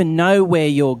don't even know where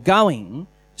you're going,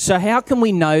 so how can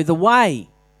we know the way?"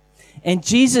 And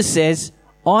Jesus says,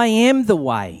 "I am the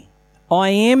way, I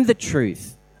am the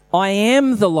truth, I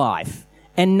am the life,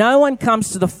 and no one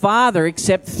comes to the Father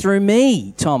except through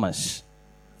me, Thomas.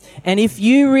 And if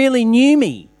you really knew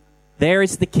me," there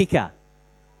is the kicker.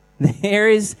 There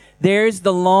is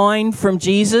the line from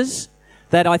Jesus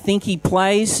that I think he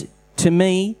plays to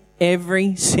me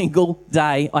every single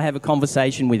day I have a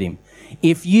conversation with him.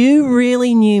 "If you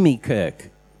really knew me,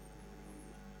 Kirk,"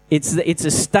 it's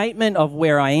a statement of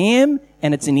where I am,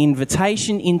 and it's an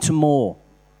invitation into more,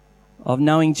 of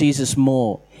knowing Jesus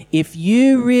more. "If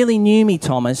you really knew me,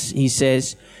 Thomas," he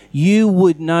says, "you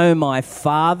would know my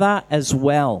Father as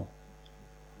well.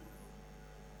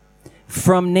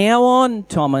 From now on,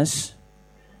 Thomas,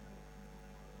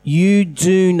 you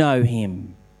do know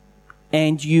him,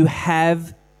 and you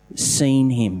have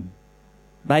seen him."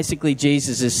 Basically,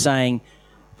 Jesus is saying,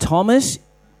 Thomas,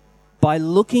 by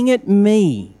looking at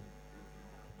me,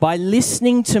 by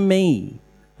listening to me,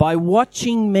 by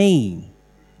watching me,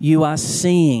 you are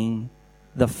seeing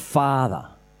the Father.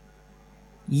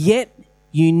 Yet,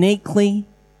 uniquely,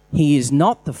 he is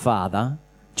not the Father.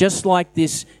 Just like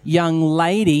this young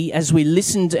lady, as we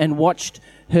listened and watched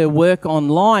her work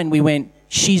online, we went,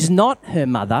 she's not her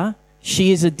mother.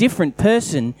 She is a different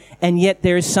person, and yet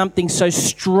there is something so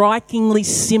strikingly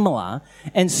similar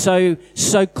and so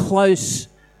close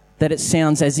that it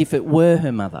sounds as if it were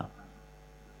her mother.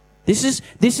 This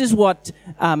is what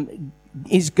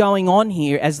is going on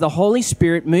here as the Holy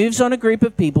Spirit moves on a group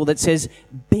of people that says,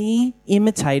 "Be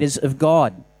imitators of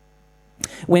God."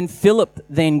 When Philip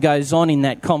then goes on in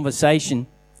that conversation,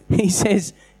 he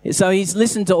says, so he's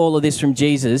listened to all of this from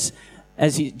Jesus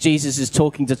as Jesus is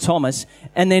talking to Thomas,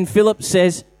 and then Philip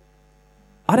says,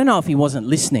 I don't know if he wasn't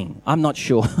listening, I'm not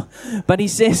sure, but he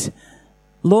says,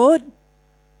 "Lord,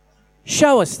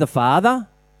 show us the Father,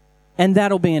 and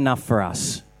that'll be enough for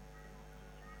us."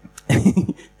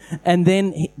 And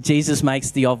then Jesus makes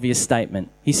the obvious statement.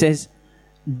 He says,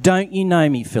 "Don't you know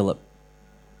me, Philip?"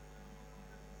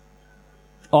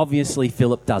 Obviously,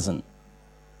 Philip doesn't.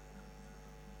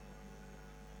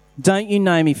 "Don't you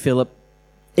know me, Philip?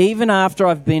 Even after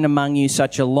I've been among you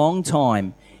such a long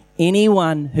time,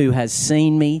 anyone who has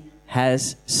seen me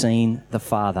has seen the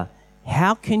Father.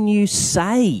 How can you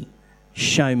say,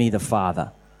 'Show me the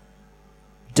Father'?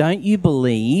 Don't you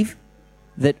believe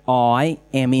that I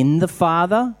am in the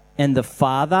Father and the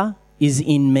Father is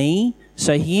in me?"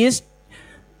 So this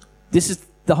is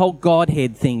the whole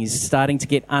Godhead thing is starting to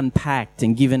get unpacked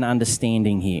and given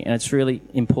understanding here. And it's really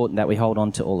important that we hold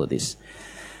on to all of this.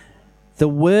 "The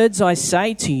words I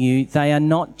say to you, they are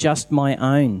not just my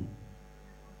own.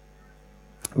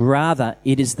 Rather,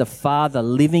 it is the Father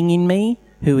living in me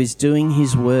who is doing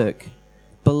his work.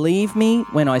 Believe me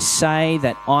when I say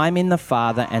that I'm in the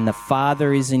Father and the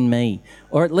Father is in me.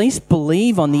 Or at least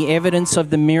believe on the evidence of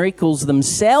the miracles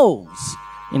themselves.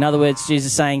 In other words,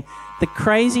 Jesus is saying, the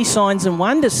crazy signs and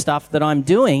wonders stuff that I'm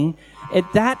doing,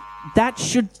 that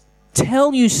should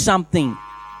tell you something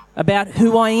about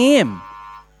who I am.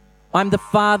 I'm the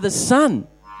Father's Son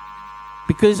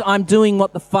because I'm doing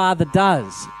what the Father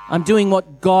does. I'm doing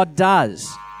what God does.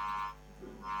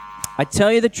 I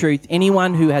tell you the truth,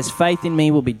 anyone who has faith in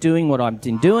me will be doing what I've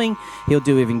been doing. He'll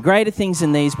do even greater things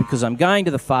than these because I'm going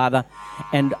to the Father,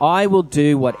 and I will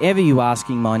do whatever you ask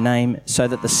in my name so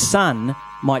that the Son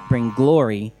might bring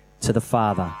glory to the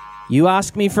Father. You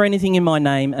ask me for anything in my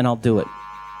name and I'll do it.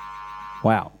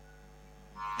 Wow.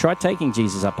 Try taking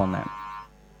Jesus up on that.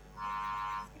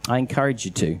 I encourage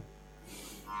you to.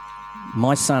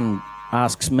 My son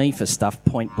asks me for stuff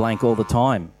point blank all the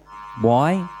time.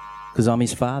 Why? Because I'm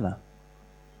his father.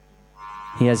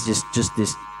 He has just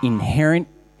this inherent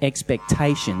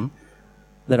expectation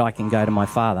that I can go to my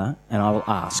father and I will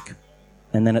ask.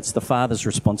 And then it's the father's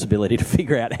responsibility to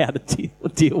figure out how to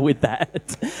deal with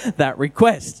that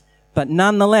request. But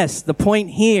nonetheless, the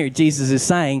point here, Jesus is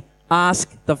saying, ask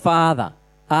the Father.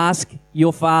 Ask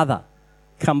your Father.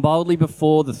 Come boldly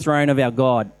before the throne of our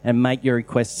God and make your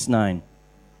requests known.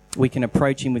 We can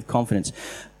approach him with confidence.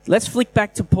 Let's flick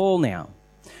back to Paul now.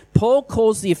 Paul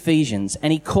calls the Ephesians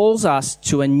and he calls us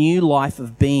to a new life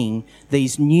of being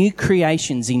these new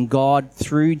creations in God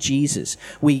through Jesus.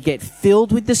 We get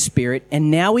filled with the Spirit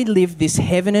and now we live this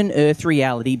heaven and earth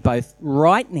reality both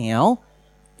right now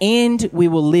and we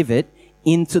will live it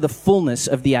into the fullness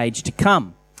of the age to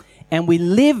come. And we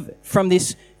live from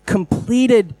this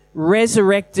completed,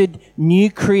 resurrected,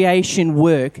 new creation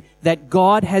work that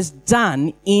God has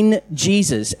done in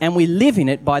Jesus, and we live in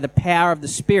it by the power of the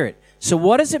Spirit. So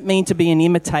what does it mean to be an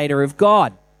imitator of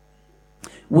God?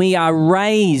 We are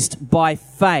raised by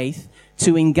faith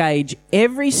to engage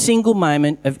every single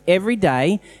moment of every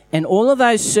day and all of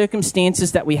those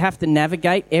circumstances that we have to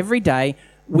navigate every day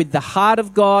with the heart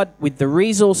of God, with the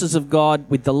resources of God,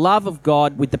 with the love of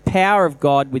God, with the power of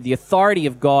God, with the authority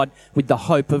of God, with the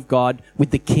hope of God,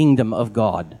 with the kingdom of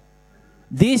God.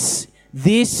 This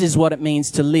is what it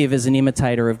means to live as an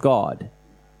imitator of God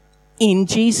in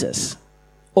Jesus,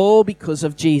 all because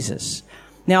of Jesus.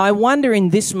 Now, I wonder in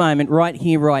this moment, right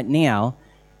here, right now,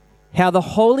 how the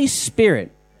Holy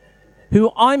Spirit, who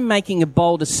I'm making a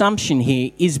bold assumption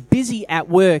here, is busy at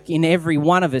work in every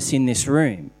one of us in this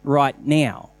room right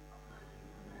now.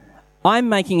 I'm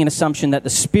making an assumption that the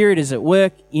Spirit is at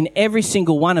work in every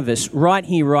single one of us right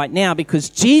here, right now, because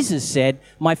Jesus said,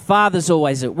 my Father's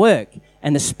always at work,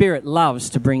 and the Spirit loves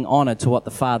to bring honor to what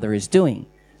the Father is doing.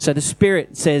 So the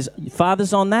Spirit says,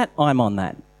 Father's on that, I'm on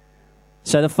that.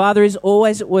 So the Father is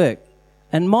always at work.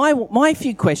 And my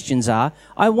few questions are,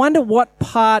 I wonder what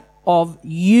part of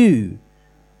you,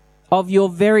 of your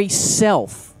very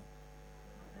self,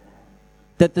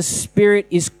 that the Spirit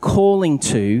is calling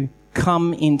to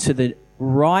come into the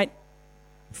right,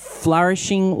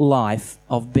 flourishing life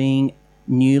of being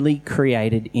newly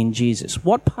created in Jesus.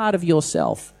 What part of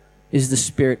yourself is the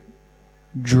Spirit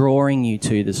drawing you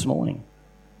to this morning?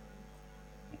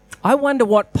 I wonder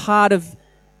what part of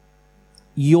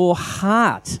your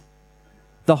heart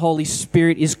the Holy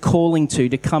Spirit is calling to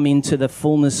come into the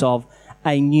fullness of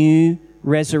a new,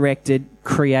 resurrected,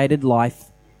 created life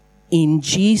in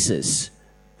Jesus,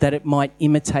 that it might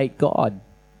imitate God.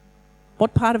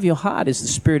 What part of your heart is the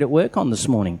Spirit at work on this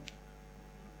morning?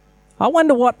 I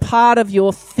wonder what part of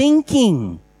your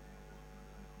thinking,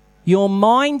 your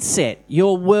mindset,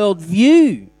 your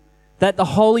worldview, that the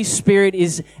Holy Spirit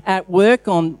is at work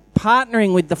on,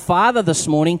 partnering with the Father this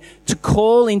morning to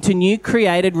call into new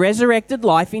created, resurrected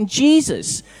life in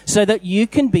Jesus, so that you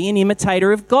can be an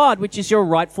imitator of God, which is your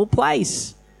rightful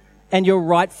place and your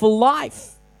rightful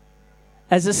life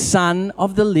as a son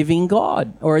of the living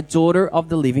God or a daughter of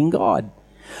the living God.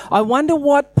 I wonder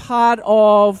what part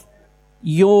of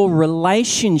your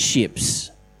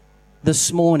relationships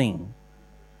this morning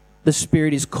the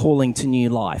Spirit is calling to new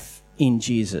life in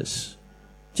Jesus.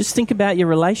 Just think about your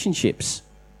relationships.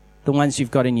 The ones you've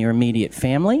got in your immediate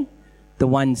family, the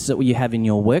ones that you have in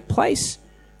your workplace,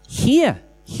 here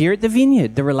at the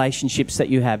Vineyard, the relationships that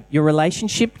you have, your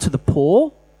relationship to the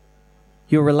poor,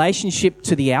 your relationship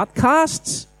to the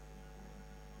outcasts,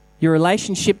 your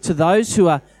relationship to those who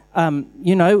are,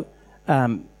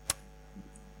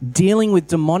 dealing with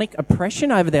demonic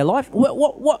oppression over their life.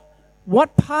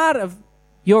 What part of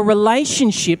your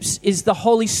relationships is the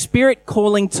Holy Spirit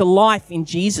calling to life in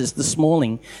Jesus this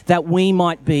morning, that we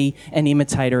might be an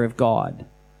imitator of God?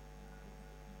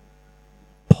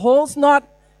 Paul's not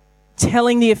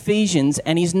telling the Ephesians,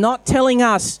 and he's not telling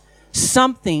us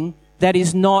something that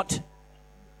is not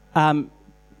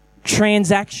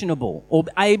transactionable or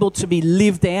able to be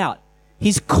lived out.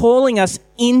 He's calling us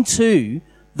into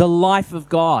the life of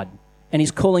God, and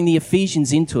he's calling the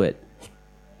Ephesians into it.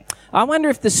 I wonder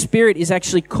if the Spirit is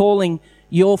actually calling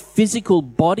your physical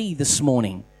body this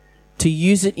morning to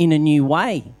use it in a new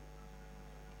way.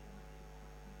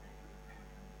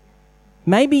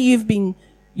 Maybe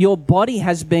your body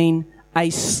has been a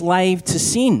slave to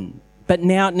sin, but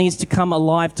now it needs to come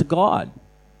alive to God.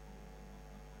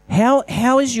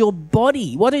 How is your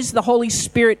body? What is the Holy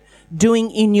Spirit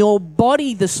doing in your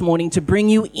body this morning to bring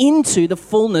you into the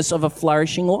fullness of a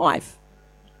flourishing life?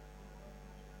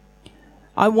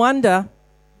 I wonder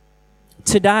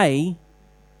today,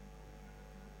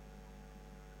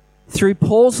 through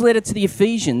Paul's letter to the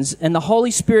Ephesians and the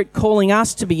Holy Spirit calling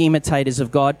us to be imitators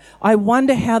of God, I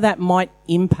wonder how that might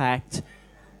impact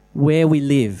where we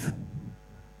live,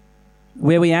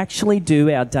 where we actually do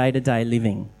our day-to-day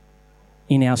living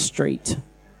in our street.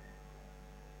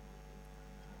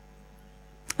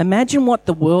 Imagine what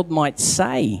the world might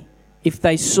say if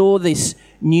they saw this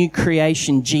new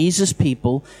creation, Jesus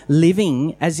people,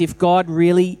 living as if God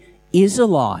really is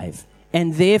alive,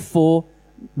 and therefore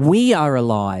we are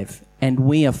alive and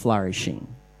we are flourishing.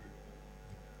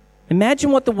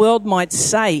 Imagine what the world might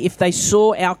say if they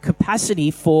saw our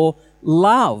capacity for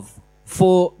love,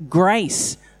 for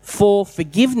grace, for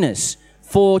forgiveness,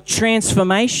 for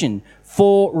transformation,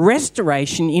 for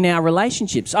restoration in our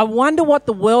relationships. I wonder what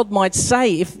the world might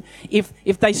say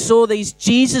if they saw these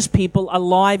Jesus people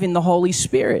alive in the Holy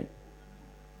Spirit.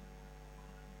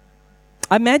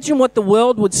 Imagine what the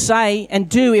world would say and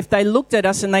do if they looked at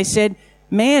us and they said,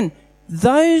 man,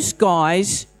 those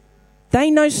guys, they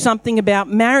know something about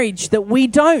marriage that we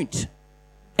don't,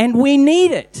 and we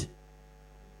need it.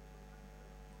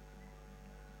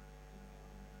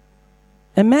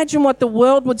 Imagine what the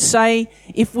world would say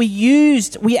if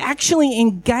we actually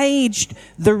engaged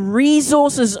the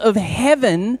resources of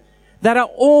heaven that are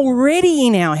already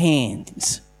in our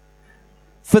hands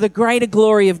for the greater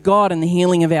glory of God and the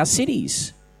healing of our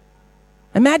cities.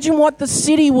 Imagine what the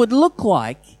city would look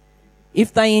like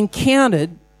if they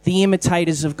encountered the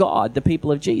imitators of God, the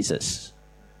people of Jesus.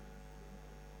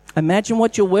 Imagine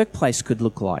what your workplace could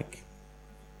look like.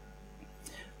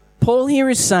 Paul here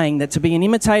is saying that to be an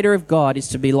imitator of God is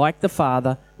to be like the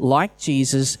Father, like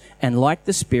Jesus, and like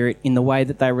the Spirit in the way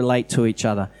that they relate to each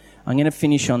other. I'm going to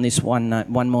finish on this one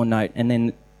more note, and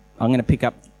then I'm going to pick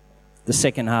up the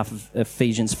second half of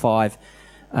Ephesians 5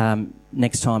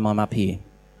 next time I'm up here.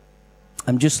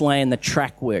 I'm just laying the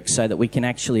track work so that we can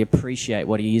actually appreciate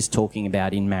what he is talking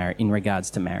about in regards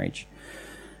to marriage.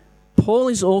 Paul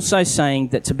is also saying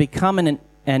that to become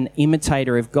an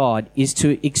imitator of God is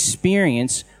to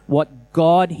experience what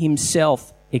God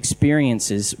himself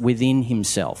experiences within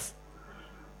himself.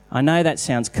 I know that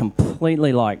sounds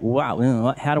completely like,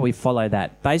 wow, how do we follow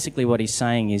that? Basically what he's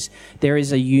saying is there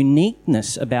is a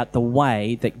uniqueness about the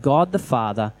way that God the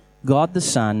Father, God the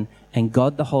Son, and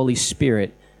God the Holy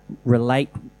Spirit relate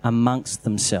amongst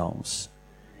themselves.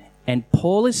 And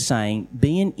Paul is saying,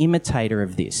 be an imitator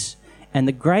of this. And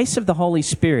the grace of the Holy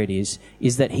Spirit is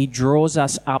that he draws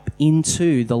us up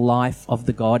into the life of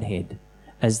the Godhead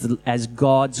as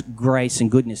God's grace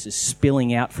and goodness is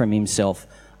spilling out from himself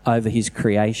over his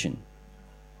creation.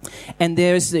 And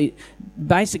there's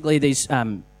basically these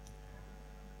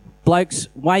blokes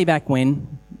way back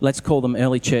when, let's call them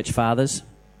early church fathers,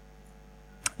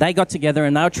 they got together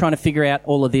and they were trying to figure out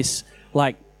all of this,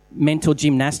 like mental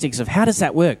gymnastics of how does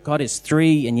that work? God is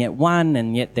three and yet one,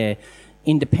 and yet they're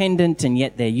independent and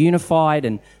yet they're unified,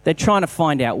 and they're trying to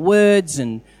find out words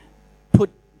and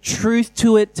put truth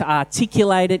to it to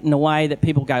articulate it in a way that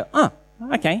people go, oh,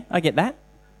 okay, I get that.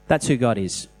 That's who God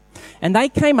is. And they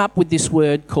came up with this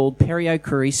word called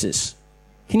periochoresis.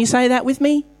 Can you say that with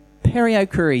me?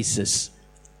 Periochoresis.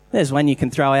 There's one you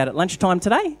can throw out at lunchtime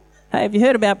today. Hey, have you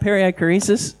heard about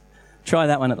periochoresis? Try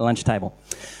that one at the lunch table.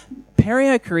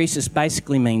 Periochoresis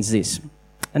basically means this.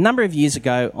 A number of years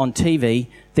ago on TV,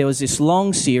 there was this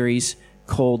long series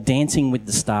called Dancing with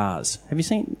the Stars.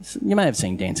 You may have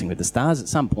seen Dancing with the Stars at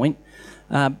some point.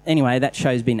 Anyway, that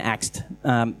show's been axed.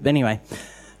 Anyway,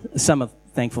 some are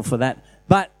thankful for that.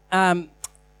 But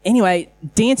anyway,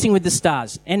 Dancing with the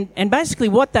Stars. And basically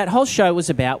what that whole show was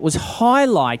about was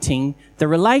highlighting the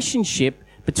relationship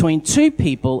between two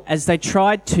people as they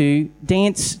tried to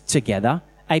dance together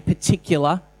a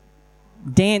particular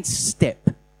dance step,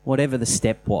 whatever the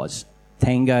step was.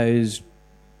 Tangos,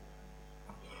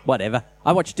 whatever.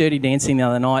 I watched Dirty Dancing the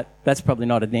other night. That's probably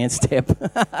not a dance step.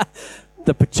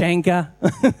 the pachanga.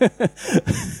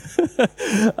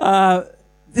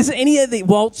 There's any of the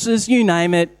waltzes, you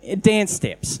name it, dance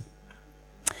steps.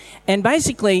 And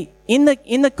basically, in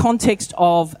the context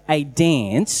of a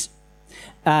dance,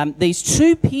 these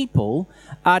two people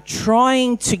are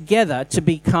trying together to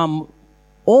become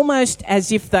almost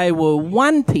as if they were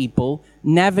one people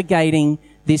navigating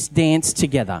this dance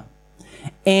together.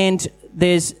 And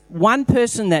there's one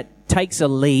person that takes a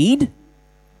lead,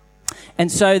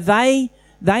 and so they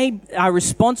are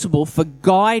responsible for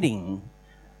guiding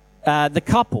the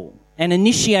couple and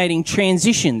initiating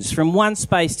transitions from one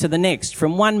space to the next,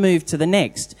 from one move to the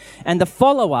next. And the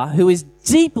follower, who is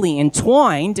deeply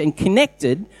entwined and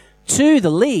connected to the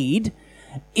lead,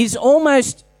 is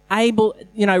almost able,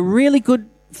 really good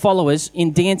followers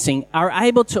in dancing are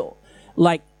able to,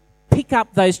 pick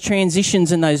up those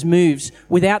transitions and those moves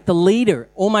without the leader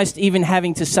almost even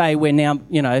having to say, we're now,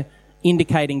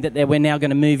 indicating that we're now going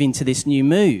to move into this new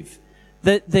move.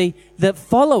 The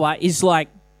follower is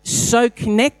so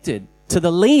connected to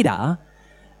the leader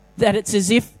that it's as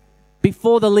if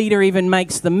before the leader even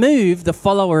makes the move, the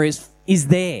follower is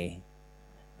there.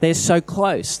 They're so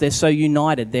close. They're so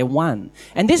united. They're one.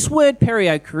 And this word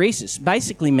periochoresis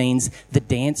basically means the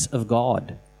dance of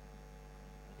God.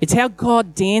 It's how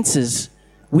God dances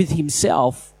with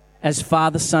himself as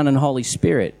Father, Son, and Holy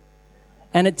Spirit.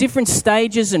 And at different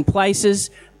stages and places,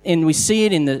 and we see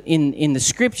it in the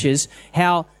scriptures,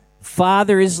 how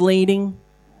Father is leading,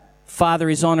 Father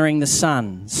is honoring the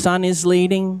Son. Son is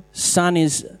leading, Son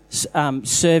is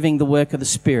serving the work of the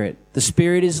Spirit. The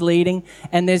Spirit is leading,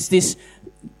 and there's this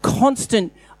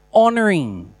constant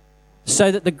honoring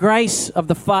so that the grace of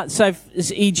the Father, so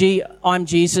e.g., I'm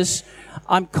Jesus,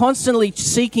 I'm constantly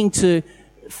seeking to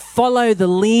follow the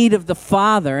lead of the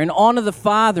Father and honor the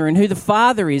Father and who the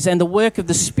Father is and the work of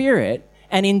the Spirit,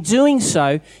 and in doing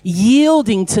so,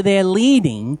 yielding to their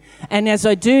leading. And as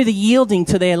I do the yielding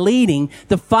to their leading,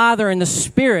 the Father and the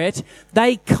Spirit,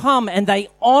 they come and they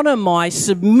honor my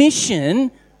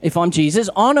submission, if I'm Jesus,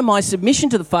 honor my submission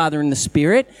to the Father and the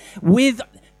Spirit with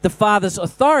the Father's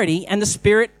authority, and the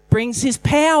Spirit brings his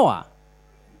power.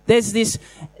 There's this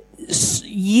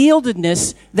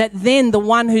yieldedness that then the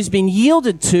one who's been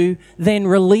yielded to then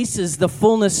releases the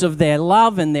fullness of their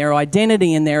love and their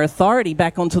identity and their authority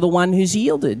back onto the one who's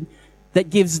yielded, that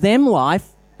gives them life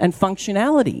and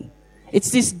functionality.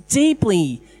 It's this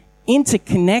deeply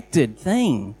interconnected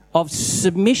thing of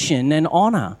submission and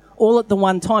honor all at the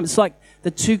one time. It's like the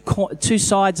two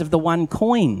sides of the one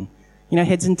coin,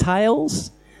 heads and tails,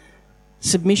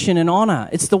 submission and honor.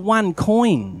 It's the one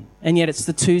coin, and yet it's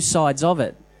the two sides of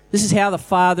it. This is how the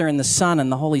Father and the Son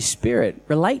and the Holy Spirit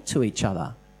relate to each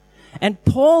other. And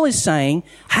Paul is saying,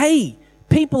 hey,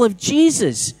 people of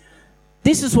Jesus,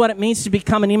 this is what it means to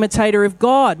become an imitator of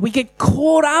God. We get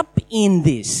caught up in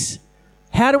this.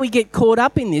 How do we get caught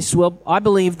up in this? Well, I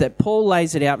believe that Paul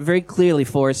lays it out very clearly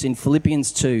for us in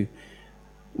Philippians 2,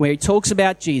 where he talks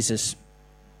about Jesus.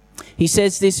 He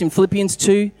says this in Philippians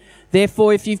 2,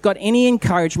 therefore, if you've got any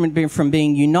encouragement from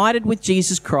being united with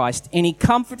Jesus Christ, any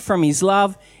comfort from his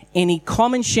love, any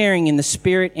common sharing in the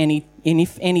Spirit, any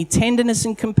tenderness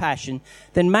and compassion,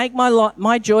 then make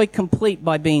my joy complete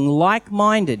by being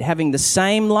like-minded, having the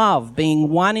same love, being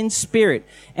one in spirit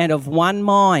and of one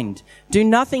mind. Do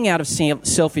nothing out of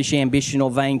selfish ambition or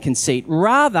vain conceit.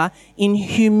 Rather, in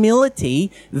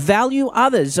humility, value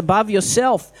others above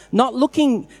yourself, not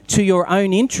looking to your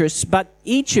own interests, but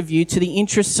each of you to the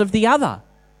interests of the other.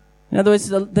 In other words,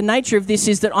 the nature of this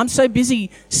is that I'm so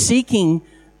busy seeking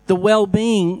the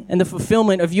well-being and the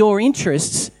fulfillment of your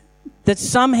interests that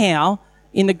somehow,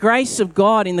 in the grace of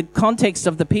God, in the context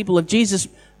of the people of Jesus,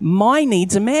 my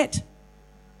needs are met.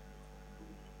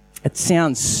 It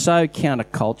sounds so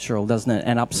countercultural, doesn't it,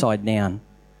 and upside down.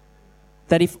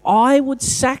 That if I would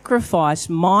sacrifice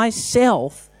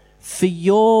myself for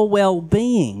your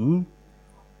well-being,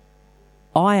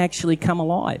 I actually come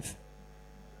alive.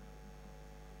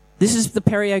 This is the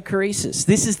periochoresis.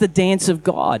 This is the dance of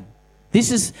God. This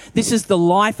is the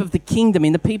life of the kingdom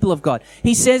in the people of God.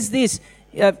 He says this,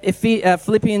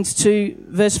 Philippians 2,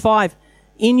 verse 5,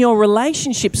 in your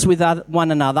relationships with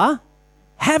one another,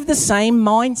 have the same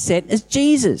mindset as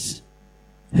Jesus,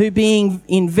 who being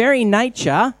in very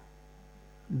nature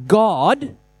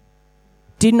God,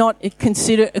 did not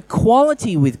consider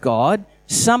equality with God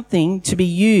something to be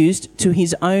used to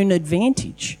his own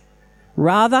advantage.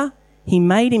 Rather, he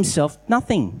made himself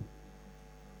nothing.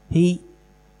 He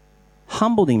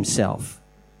humbled himself,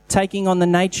 taking on the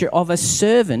nature of a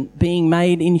servant, being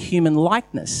made in human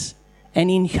likeness. And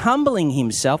in humbling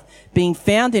himself, being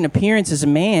found in appearance as a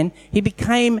man, he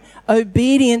became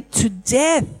obedient to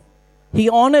death, He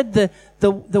honored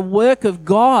the work of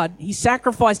God. He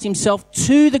sacrificed himself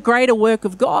to the greater work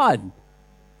of God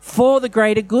for the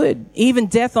greater good, even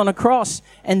death on a cross.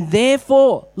 And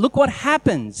therefore, look what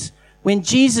happens when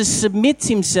Jesus submits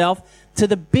himself to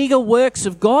the bigger works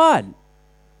of God.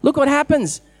 Look what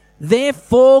happens.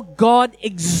 Therefore, God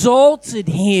exalted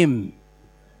him.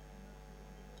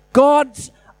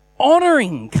 God's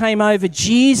honoring came over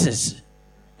Jesus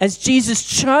as Jesus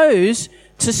chose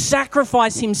to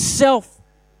sacrifice himself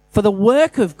for the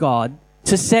work of God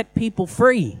to set people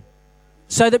free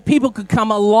so that people could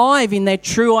come alive in their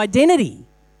true identity.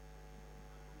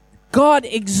 God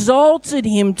exalted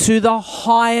him to the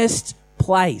highest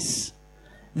place.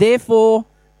 Therefore,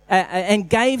 and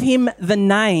gave him the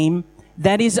name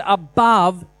that is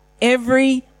above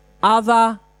every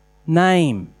other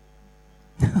name.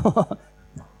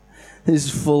 This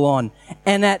is full on.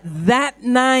 And at that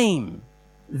name,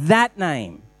 the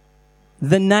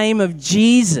name of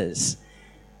Jesus,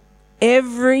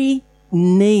 every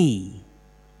knee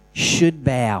should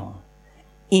bow.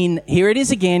 Here it is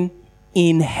again,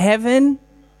 in heaven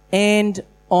and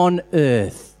on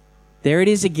earth. There it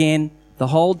is again, the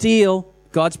whole deal.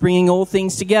 God's bringing all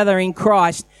things together in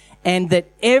Christ, and that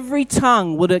every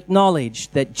tongue would acknowledge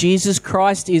that Jesus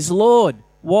Christ is Lord.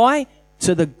 Why?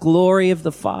 To the glory of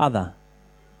the Father.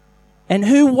 And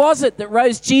who was it that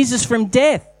rose Jesus from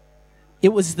death? It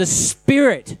was the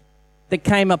Spirit that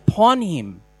came upon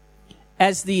him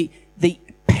as the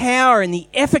power and the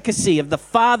efficacy of the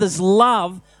Father's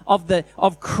love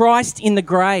of Christ in the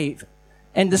grave.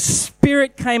 And the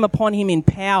Spirit came upon him in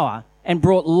power and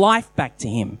brought life back to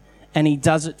him. And he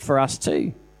does it for us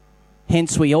too.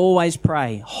 Hence we always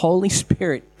pray, Holy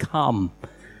Spirit, come.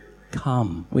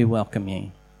 Come, we welcome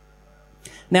you.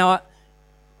 Now,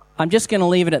 I'm just going to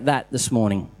leave it at that this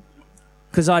morning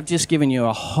because I've just given you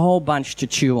a whole bunch to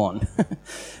chew on.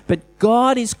 But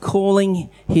God is calling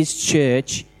his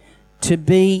church to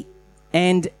be,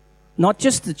 and not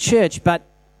just the church, but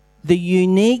the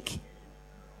unique,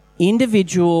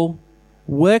 individual,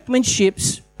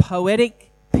 workmanships,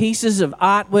 poetic pieces of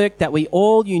artwork that we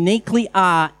all uniquely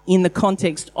are in the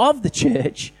context of the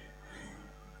church,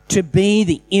 to be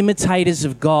the imitators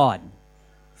of God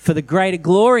for the greater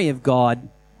glory of God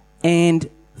and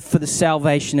for the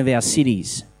salvation of our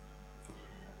cities.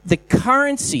 The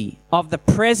currency of the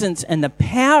presence and the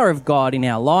power of God in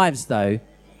our lives, though,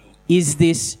 is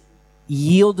this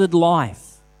yielded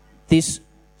life, this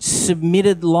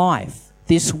submitted life,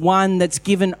 this one that's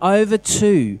given over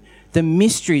to the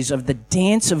mysteries of the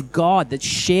dance of God that's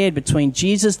shared between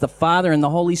Jesus, the Father, and the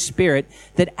Holy Spirit,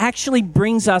 that actually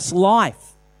brings us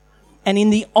life. And in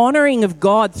the honoring of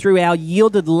God through our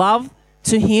yielded love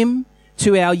to him,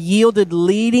 to our yielded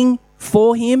leading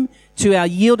for him, to our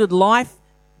yielded life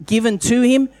given to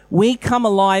him, we come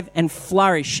alive and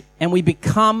flourish, and we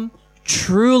become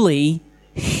truly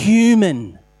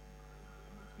human.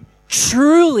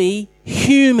 Truly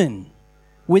human.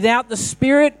 Without the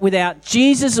Spirit, without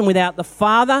Jesus, and without the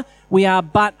Father, we are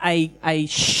but a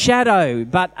shadow,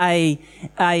 but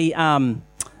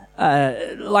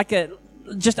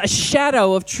just a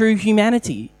shadow of true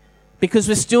humanity, because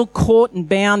we're still caught and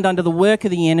bound under the work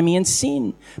of the enemy and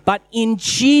sin. But in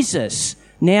Jesus,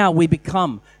 now we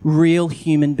become real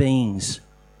human beings.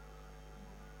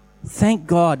 Thank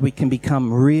God we can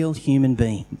become real human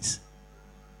beings.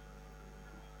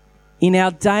 In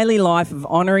our daily life of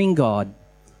honouring God,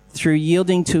 through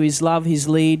yielding to his love, his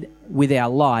lead with our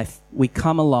life, we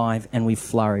come alive and we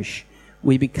flourish.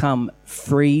 We become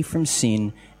free from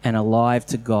sin and alive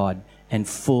to God, and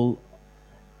full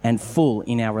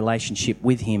in our relationship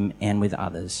with him and with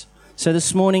others. So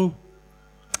this morning,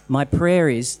 my prayer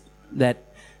is that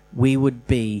we would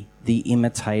be the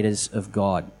imitators of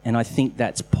God. And I think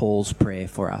that's Paul's prayer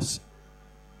for us,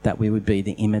 that we would be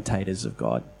the imitators of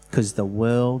God, because the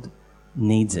world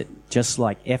needs it. Just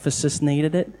like Ephesus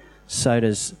needed it, so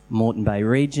does Moreton Bay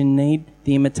region need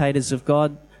the imitators of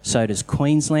God. So does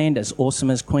Queensland. As awesome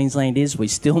as Queensland is, we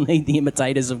still need the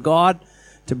imitators of God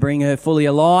to bring her fully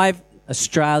alive.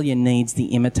 Australia needs the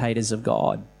imitators of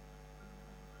God.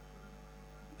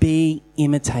 Be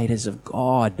imitators of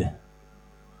God.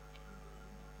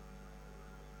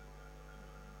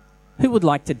 Who would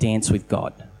like to dance with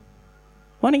God?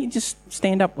 Why don't you just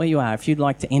stand up where you are if you'd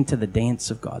like to enter the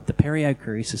dance of God, the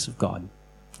periochoresis of God.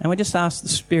 And we just ask the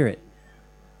Spirit.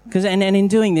 And in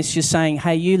doing this, you're saying,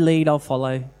 hey, you lead, I'll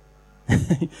follow.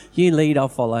 You lead, I'll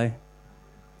follow.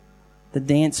 The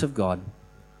dance of God.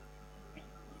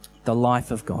 The life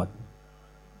of God.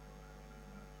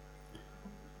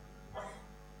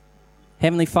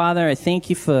 Heavenly Father, I thank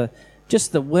you for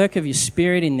just the work of your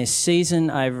Spirit in this season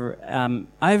over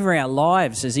our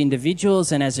lives as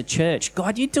individuals and as a church.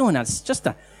 God, you're doing us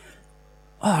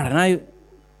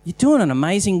you're doing an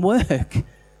amazing work.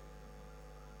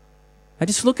 I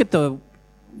just look at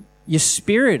your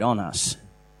Spirit on us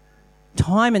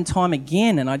time and time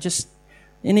again, and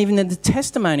even the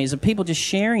testimonies of people just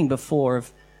sharing before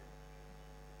of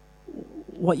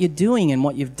what you're doing and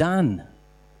what you've done.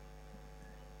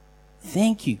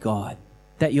 Thank you, God,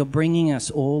 that you're bringing us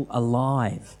all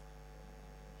alive.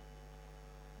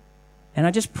 And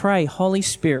I just pray, Holy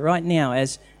Spirit, right now,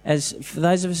 as for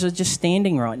those of us who are just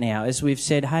standing right now, as we've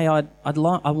said, hey, I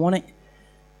want to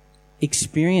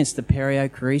experience the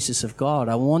periochoresis of God.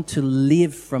 I want to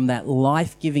live from that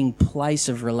life-giving place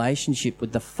of relationship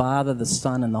with the Father, the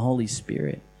Son, and the Holy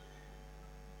Spirit.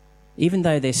 Even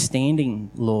though they're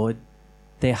standing, Lord,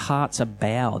 their hearts are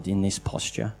bowed in this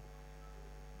posture.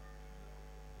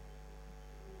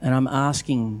 And I'm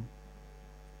asking,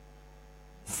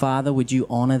 Father, would you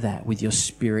honour that with your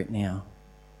Spirit now?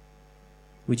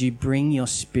 Would you bring your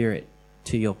Spirit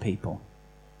to your people?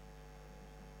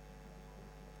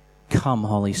 Come,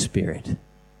 Holy Spirit,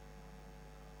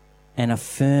 and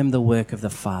affirm the work of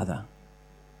the Father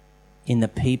in the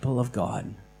people of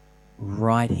God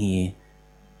right here,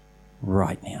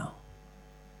 right now.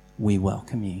 We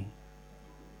welcome you.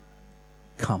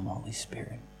 Come, Holy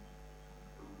Spirit.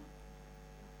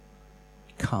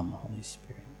 Come, Holy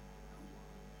Spirit.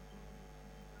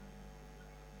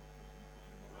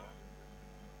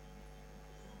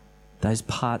 Those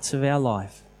parts of our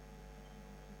life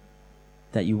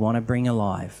that you want to bring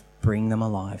alive, bring them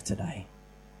alive today.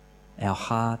 Our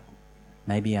heart,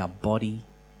 maybe our body,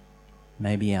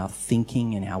 maybe our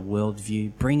thinking and our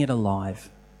worldview. Bring it alive.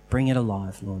 Bring it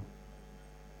alive, Lord.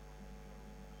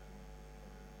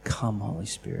 Come, Holy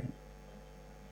Spirit.